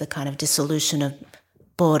 understood as the kind of dissolution of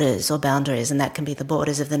borders or boundaries, and that can be the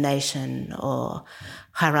borders of the nation or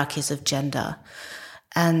hierarchies of gender.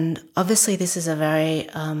 And obviously this is a very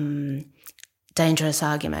dangerous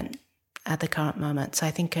argument at the current moment. So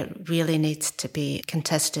I think it really needs to be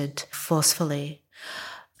contested forcefully.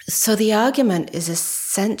 So the argument is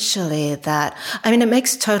essentially that, it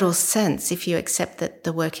makes total sense if you accept that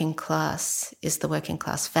the working class is the working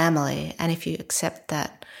class family, and if you accept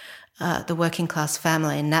that the working class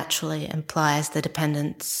family naturally implies the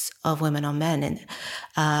dependence of women on men.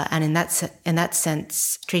 And in that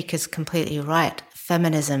sense, Streeck is completely right.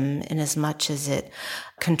 Feminism, in as much as it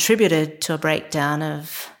contributed to a breakdown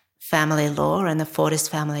of family law and the Fortis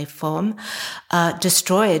family form,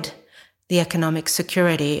 destroyed the economic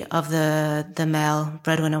security of the male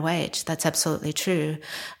breadwinner wage. That's absolutely true.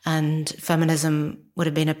 And feminism would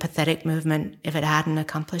have been a pathetic movement if it hadn't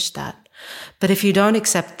accomplished that. But if you don't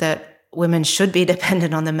accept that women should be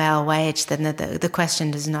dependent on the male wage, then the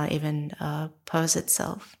question does not even pose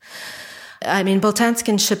itself. Boltanski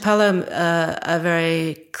and Chiapello are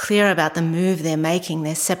very clear about the move they're making.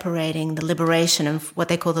 They're separating the liberation and what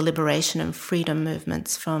they call the liberation and freedom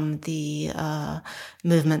movements from the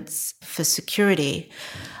movements for security.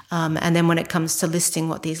 And then when it comes to listing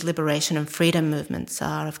what these liberation and freedom movements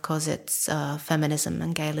are, of course, it's feminism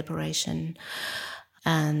and gay liberation.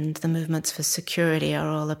 And the movements for security are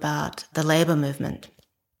all about the labor movement.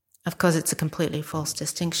 Of course, it's a completely false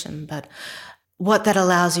distinction, but what that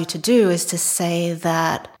allows you to do is to say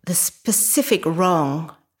that the specific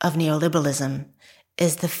wrong of neoliberalism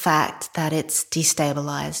is the fact that it's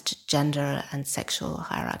destabilized gender and sexual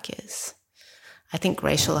hierarchies. I think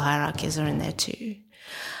racial hierarchies are in there too.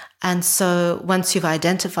 And so once you've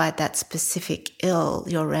identified that specific ill,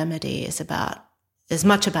 your remedy is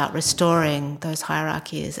much about restoring those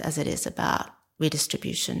hierarchies as it is about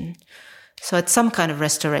redistribution. So it's some kind of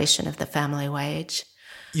restoration of the family wage.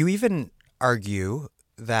 You even argue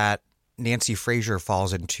that Nancy Fraser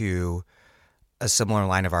falls into a similar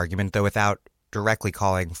line of argument, though without directly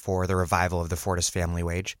calling for the revival of the Fortis family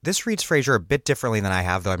wage. This reads Fraser a bit differently than I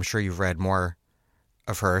have, though I'm sure you've read more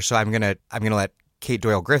of her. So I'm gonna let Kate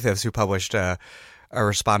Doyle Griffiths, who published a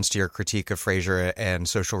response to your critique of Fraser and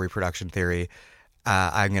social reproduction theory,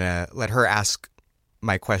 I'm gonna let her ask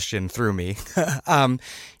my question through me.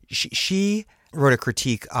 She wrote a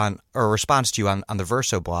critique or a response to you on the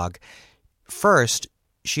Verso blog. First,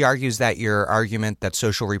 she argues that your argument that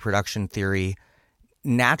social reproduction theory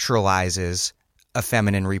naturalizes a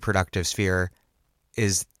feminine reproductive sphere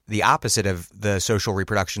is the opposite of the social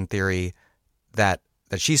reproduction theory that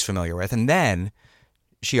she's familiar with. And then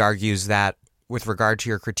she argues that with regard to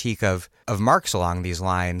your critique of Marx along these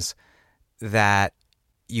lines, that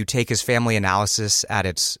you take his family analysis at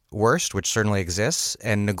its worst, which certainly exists,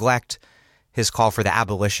 and neglect his call for the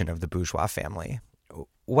abolition of the bourgeois family.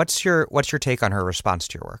 What's your take on her response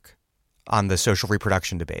to your work on the social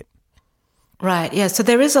reproduction debate? Right. Yeah. So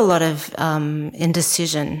there is a lot of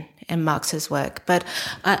indecision in Marx's work, but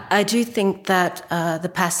I do think that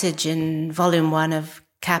the passage in Volume 1 of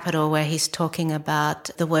Capital, where he's talking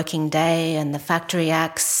about the working day and the factory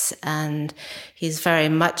acts, and he's very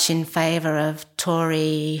much in favour of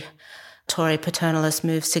Tory paternalist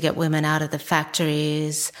moves to get women out of the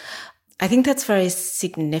factories. I think that's very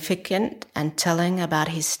significant and telling about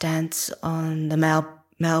his stance on the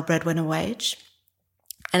male breadwinner wage.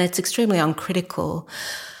 And it's extremely uncritical.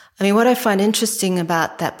 What I find interesting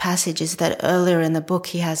about that passage is that earlier in the book,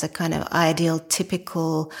 he has a kind of ideal,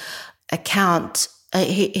 typical account.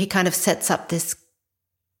 He kind of sets up this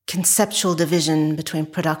conceptual division between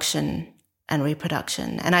production and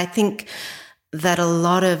reproduction. And I think that a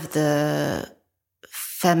lot of the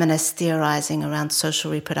feminist theorizing around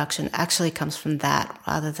social reproduction actually comes from that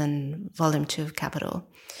rather than volume 2 of Capital.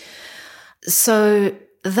 So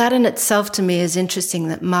that in itself to me is interesting,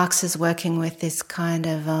 that Marx is working with this kind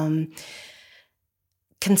of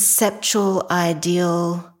conceptual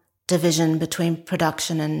ideal division between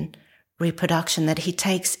production and reproduction that he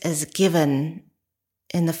takes as given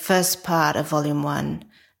in the first part of volume 1.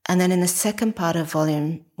 And then in the second part of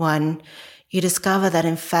volume 1, you discover that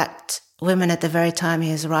in fact women at the very time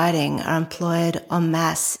he is writing are employed en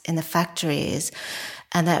masse in the factories,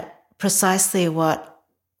 and that precisely what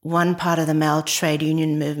one part of the male trade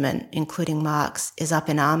union movement, including Marx, is up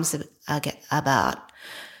in arms about,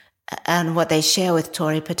 and what they share with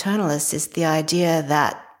Tory paternalists, is the idea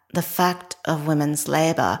that the fact of women's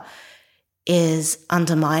labour is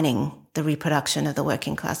undermining the reproduction of the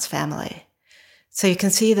working class family. So you can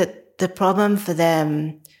see that the problem for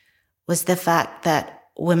them was the fact that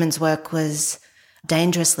women's work was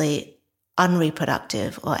dangerously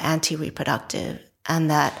unreproductive or anti-reproductive, and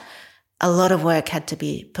that a lot of work had to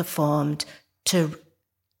be performed to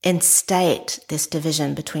instate this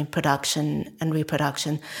division between production and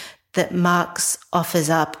reproduction that Marx offers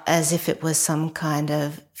up as if it was some kind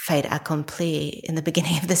of fait accompli in the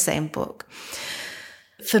beginning of the same book.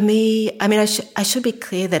 For me, I mean, I should be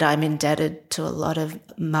clear that I'm indebted to a lot of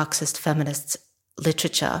Marxist feminist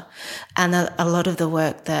literature, and a lot of the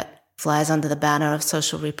work that flies under the banner of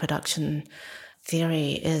social reproduction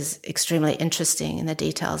theory is extremely interesting in the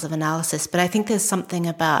details of analysis. But I think there's something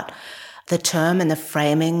about the term and the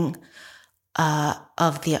framing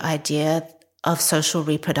of the idea of social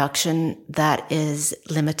reproduction that is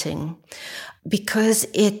limiting, because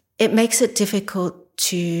it makes it difficult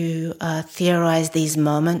to theorize these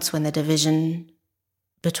moments when the division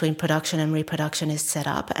between production and reproduction is set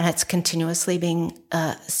up, and it's continuously being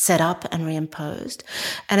set up and reimposed.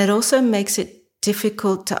 And it also makes it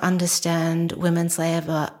difficult to understand women's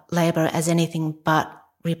labor as anything but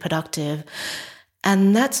reproductive.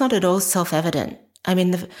 And that's not at all self-evident. I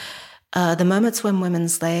mean, the moments when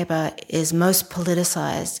women's labor is most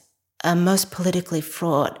politicized and most politically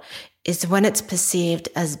fraught is when it's perceived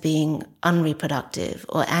as being unreproductive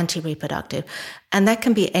or anti-reproductive. And that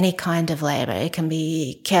can be any kind of labor. It can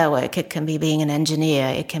be care work. It can be being an engineer.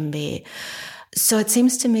 It can be... So it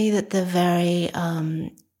seems to me that the very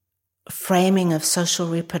framing of social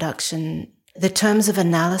reproduction, the terms of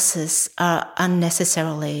analysis are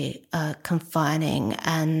unnecessarily confining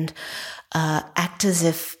and act as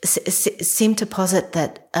if, seem to posit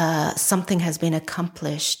that something has been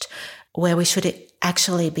accomplished where we should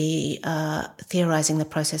actually be theorizing the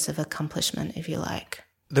process of accomplishment, if you like.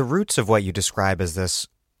 The roots of what you describe as this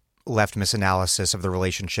left misanalysis of the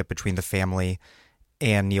relationship between the family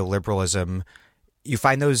and neoliberalism, you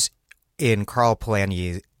find those in Karl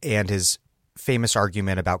Polanyi and his famous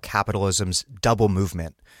argument about capitalism's double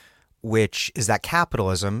movement, which is that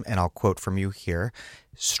capitalism, and I'll quote from you here,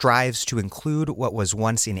 strives to include what was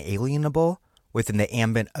once inalienable within the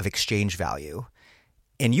ambit of exchange value.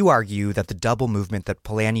 And you argue that the double movement that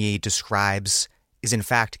Polanyi describes is in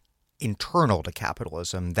fact internal to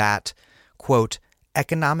capitalism, that, quote,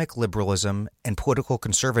 economic liberalism and political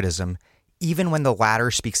conservatism, even when the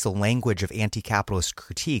latter speaks the language of anti-capitalist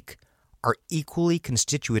critique, are equally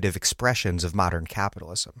constitutive expressions of modern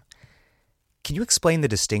capitalism. Can you explain the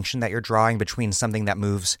distinction that you're drawing between something that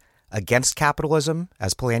moves against capitalism,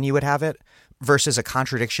 as Polanyi would have it, versus a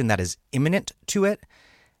contradiction that is imminent to it,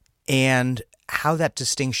 and how that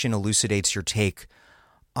distinction elucidates your take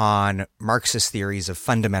on Marxist theories of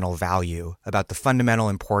fundamental value, about the fundamental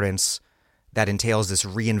importance that entails this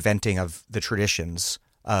reinventing of the traditions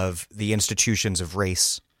of the institutions of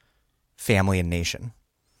race, family, and nation?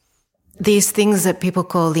 These things that people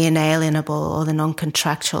call the inalienable or the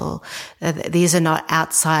non-contractual, these are not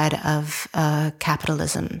outside of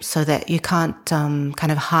capitalism, so that you can't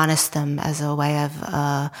kind of harness them as a way of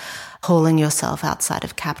hauling yourself outside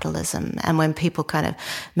of capitalism. And when people kind of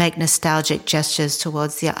make nostalgic gestures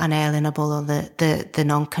towards the unalienable or the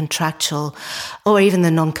non-contractual or even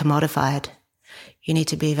the non-commodified, you need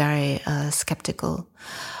to be very skeptical.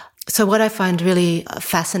 So what I find really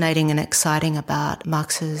fascinating and exciting about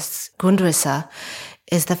Marx's Grundrisse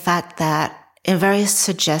is the fact that in very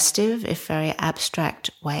suggestive, if very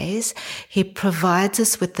abstract ways, he provides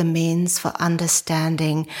us with the means for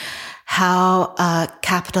understanding how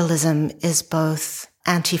capitalism is both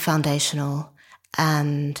anti-foundational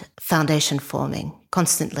and foundation forming,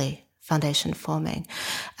 constantly foundation forming.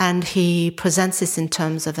 And he presents this in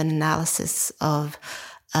terms of an analysis of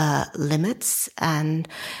limits. And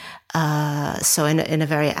so in a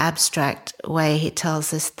very abstract way, he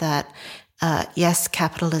tells us that, yes,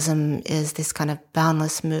 capitalism is this kind of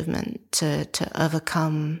boundless movement to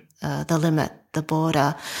overcome the limit, the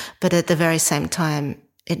border, but at the very same time,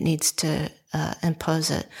 it needs to impose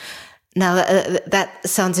it. Now, that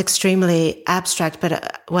sounds extremely abstract,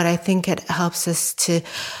 but what I think it helps us to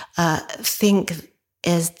think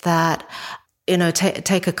is that,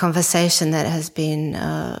 take a conversation that has been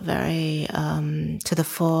very to the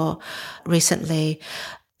fore recently.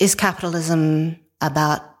 Is capitalism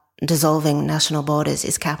about dissolving national borders?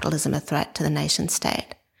 Is capitalism a threat to the nation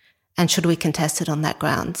state? And should we contest it on that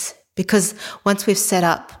grounds? Because once we've set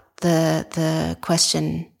up the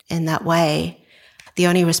question in that way, the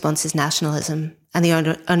only response is nationalism, and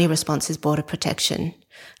the only response is border protection.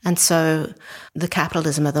 And so the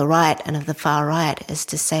capitalism of the right and of the far right is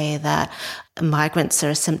to say that migrants are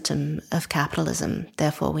a symptom of capitalism.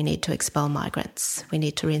 Therefore, we need to expel migrants. We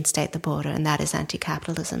need to reinstate the border, and that is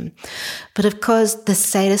anti-capitalism. But of course, the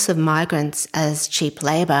status of migrants as cheap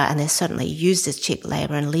labor, and they're certainly used as cheap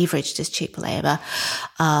labor and leveraged as cheap labor,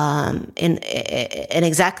 in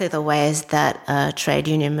exactly the ways that trade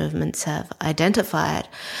union movements have identified.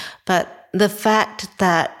 But the fact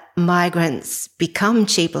that migrants become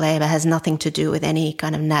cheap labor has nothing to do with any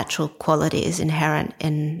kind of natural qualities inherent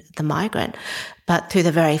in the migrant, but through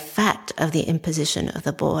the very fact of the imposition of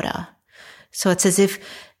the border. So it's as if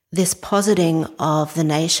this positing of the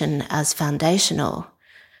nation as foundational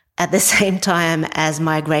at the same time as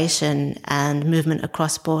migration and movement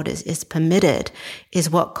across borders is permitted is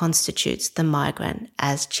what constitutes the migrant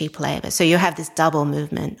as cheap labor. So you have this double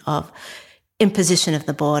movement of imposition of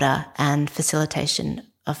the border and facilitation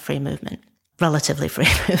of free movement, relatively free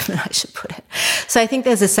movement, I should put it. So I think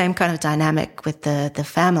there's the same kind of dynamic with the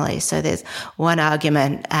family. So there's one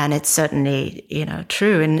argument, and it's certainly,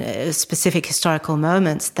 true in specific historical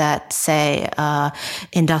moments that say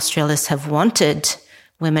industrialists have wanted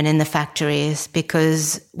women in the factories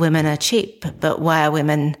because women are cheap. But why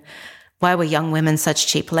were young women such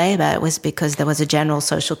cheap labor? It was because there was a general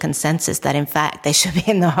social consensus that, in fact, they should be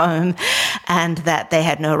in the home and that they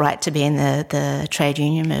had no right to be in the trade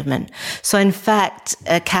union movement. So, in fact,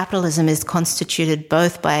 capitalism is constituted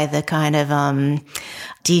both by the kind of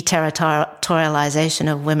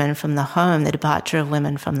deterritorialization of women from the home, the departure of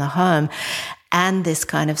women from the home, and this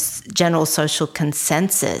kind of general social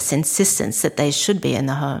consensus, insistence that they should be in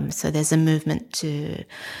the home. So there's a movement to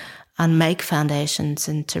unmake foundations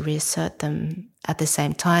and to reassert them at the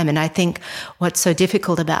same time. And I think what's so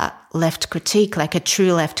difficult about left critique, like a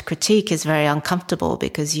true left critique, is very uncomfortable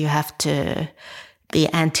because you have to be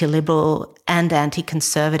anti-liberal and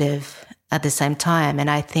anti-conservative at the same time. And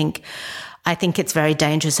I think it's very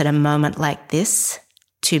dangerous at a moment like this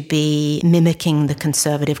to be mimicking the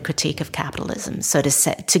conservative critique of capitalism. So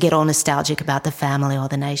to get all nostalgic about the family or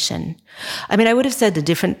the nation. I mean, I would have said a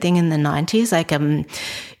different thing in the 90s. Like,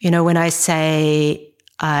 when I say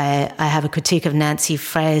I have a critique of Nancy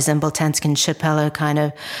Fraser and Boltanski and Shapello, kind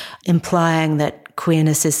of implying that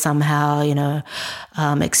queerness is somehow,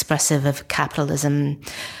 expressive of capitalism.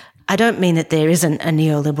 I don't mean that there isn't a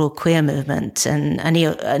neoliberal queer movement and a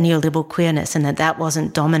neoliberal queerness, and that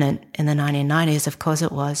wasn't dominant in the 1990s. Of course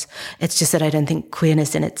it was. It's just that I don't think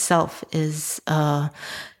queerness in itself is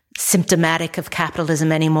symptomatic of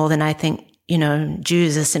capitalism any more than I think,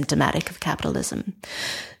 Jews are symptomatic of capitalism.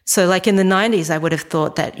 So like in the 90s, I would have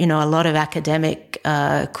thought that, a lot of academic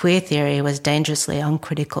queer theory was dangerously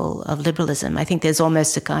uncritical of liberalism. I think there's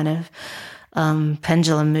almost a kind of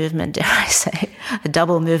pendulum movement, dare I say, a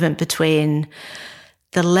double movement between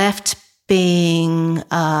the left being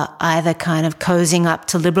either kind of cozying up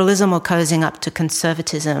to liberalism or cozying up to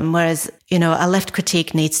conservatism, whereas, a left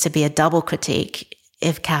critique needs to be a double critique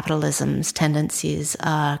if capitalism's tendencies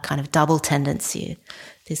are kind of double tendency,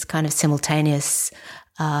 this kind of simultaneous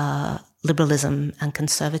liberalism and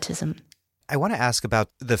conservatism. I want to ask about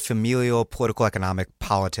the familial political economic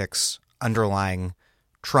politics underlying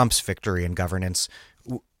Trump's victory in governance.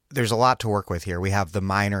 There's a lot to work with here. We have the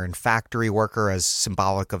miner and factory worker as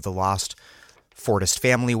symbolic of the lost Fordist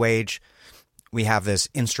family wage. We have this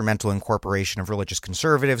instrumental incorporation of religious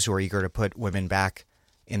conservatives who are eager to put women back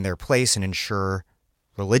in their place and ensure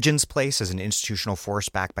religion's place as an institutional force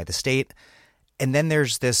backed by the state. And then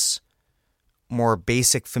there's this more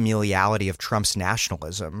basic familiality of Trump's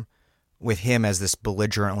nationalism with him as this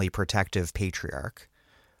belligerently protective patriarch.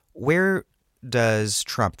 Where does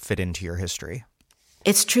Trump fit into your history?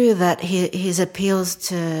 It's true that his appeals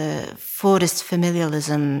to Fordist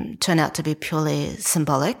familialism turn out to be purely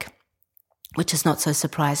symbolic, which is not so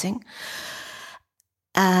surprising.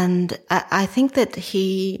 And I think that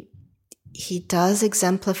he does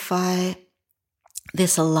exemplify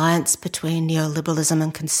this alliance between neoliberalism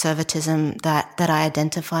and conservatism that I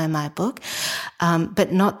identify in my book,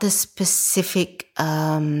 but not the specific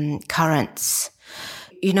currents.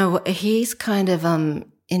 You know, he's kind of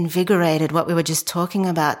invigorated what we were just talking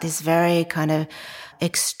about, this very kind of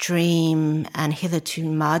extreme and hitherto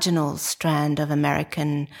marginal strand of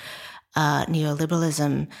American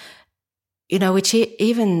neoliberalism, you know, which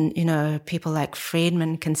even, you know, people like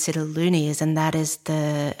Friedman consider loonies, and that is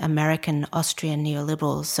the American Austrian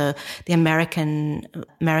neoliberals. So the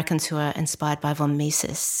Americans who are inspired by von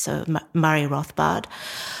Mises, so Murray Rothbard,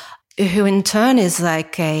 who in turn is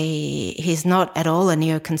like he's not at all a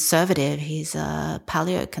neoconservative, he's a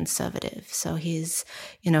paleoconservative. So he's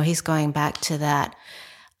going back to that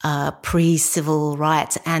pre-civil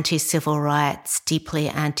rights, anti-civil rights, deeply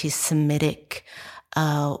anti-Semitic,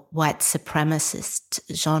 white supremacist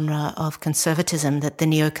genre of conservatism that the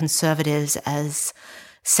neoconservatives as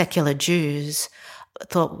secular Jews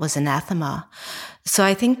thought was anathema. So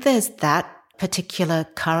I think there's that particular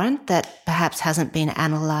current that perhaps hasn't been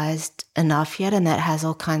analysed enough yet, and that has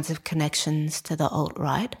all kinds of connections to the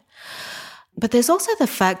alt-right. But there's also the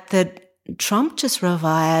fact that Trump just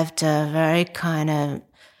revived a very kind of,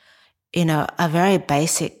 you know, a very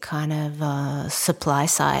basic kind of supply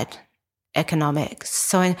side economics.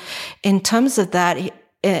 So in terms of that,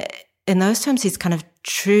 in those terms, he's kind of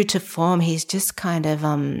true to form. He's just kind of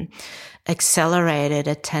accelerated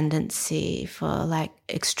a tendency for like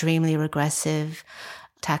extremely regressive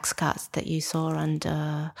tax cuts that you saw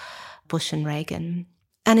under Bush and Reagan.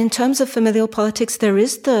 And in terms of familial politics, there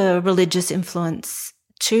is the religious influence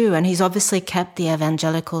too, and he's obviously kept the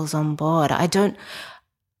evangelicals on board. I don't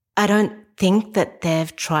think that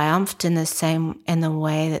they've triumphed in the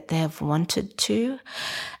way that they've wanted to.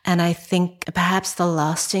 And I think perhaps the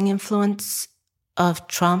lasting influence of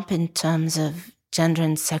Trump in terms of gender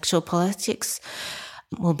and sexual politics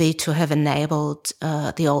will be to have enabled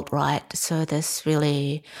the alt-right. So there's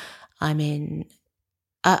really, I mean,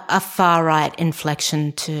 a far-right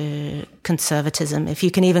inflection to conservatism, if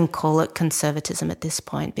you can even call it conservatism at this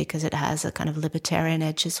point, because it has a kind of libertarian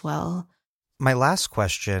edge as well. My last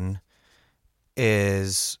question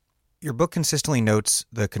is, your book consistently notes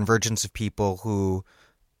the convergence of people who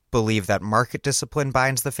believe that market discipline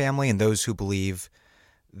binds the family and those who believe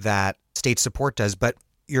that state support does, but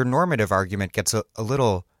your normative argument gets a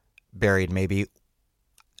little buried maybe.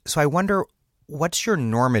 So I wonder, what's your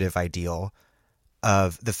normative ideal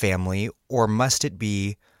of the family, or must it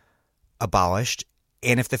be abolished?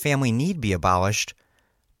 And if the family need be abolished,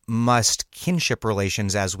 must kinship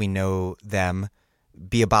relations as we know them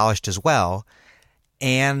be abolished as well?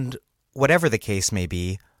 And whatever the case may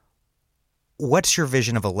be, what's your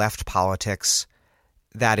vision of a left politics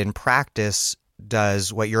that in practice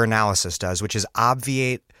does what your analysis does, which is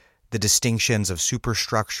obviate the distinctions of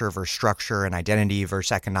superstructure versus structure and identity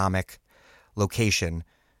versus economic location,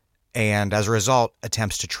 and as a result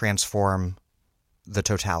attempts to transform the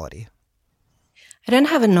totality? I don't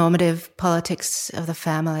have a normative politics of the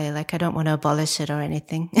family. Like, I don't want to abolish it or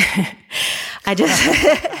anything. I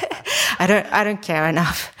don't care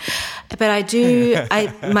enough. But I do,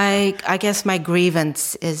 I guess my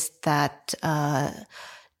grievance is that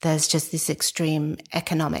there's just this extreme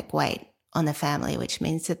economic weight on the family, which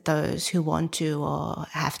means that those who want to or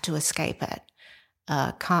have to escape it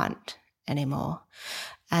can't anymore.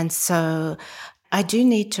 And so I do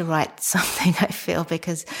need to write something, I feel,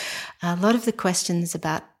 because a lot of the questions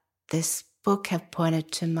about this book have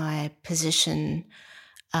pointed to my position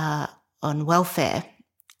on welfare.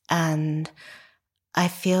 And I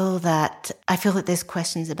feel that there's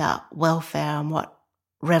questions about welfare and what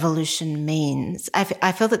revolution means.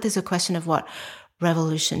 I feel that there's a question of what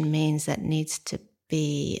revolution means that needs to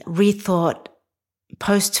be rethought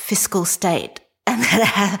post-fiscal state, and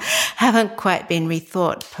that haven't quite been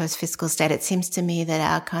rethought post-fiscal state. It seems to me that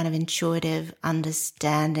our kind of intuitive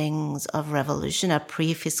understandings of revolution are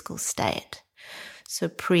pre-fiscal state. So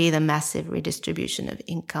pre the massive redistribution of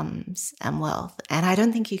incomes and wealth. And I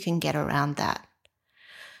don't think you can get around that.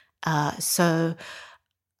 So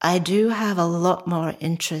I do have a lot more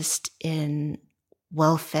interest in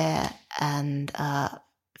welfare and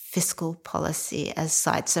fiscal policy as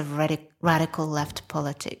sites of radical left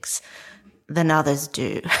politics than others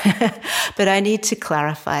do. But I need to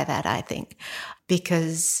clarify that, I think,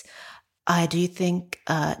 because I do think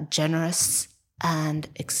generous and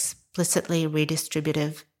explicitly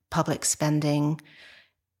redistributive public spending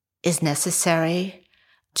is necessary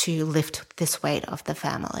to lift this weight off the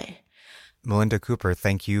family. Melinda Cooper,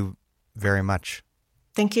 thank you very much.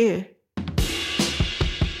 Thank you.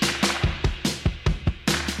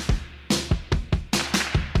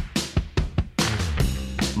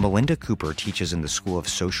 Melinda Cooper teaches in the School of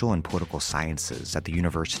Social and Political Sciences at the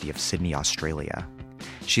University of Sydney, Australia.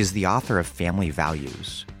 She is the author of Family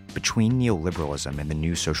Values, Between Neoliberalism and the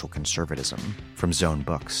New Social Conservatism from Zone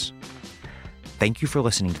Books. Thank you for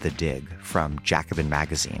listening to The Dig from Jacobin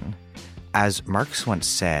Magazine. As Marx once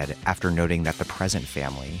said, after noting that the present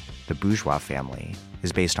family, the bourgeois family,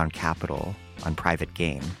 is based on capital, on private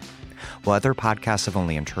gain, while other podcasts have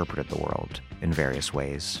only interpreted the world in various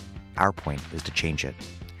ways, our point is to change it.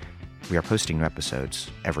 We are posting new episodes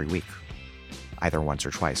every week, either once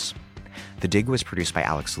or twice. The Dig was produced by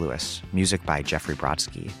Alex Lewis, music by Jeffrey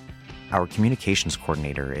Brodsky. Our communications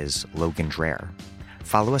coordinator is Logan Dreher.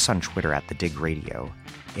 Follow us on Twitter at The Dig Radio,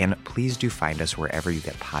 and please do find us wherever you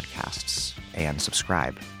get podcasts, and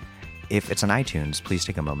subscribe. If it's on iTunes, please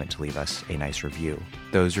take a moment to leave us a nice review.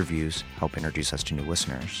 Those reviews help introduce us to new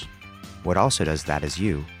listeners. What also does that is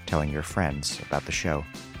you telling your friends about the show.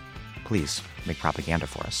 Please make propaganda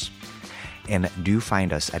for us. And do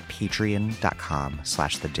find us at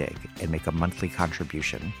patreon.com/thedig and make a monthly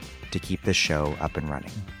contribution to keep this show up and running.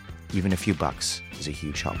 Even a few bucks is a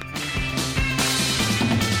huge help.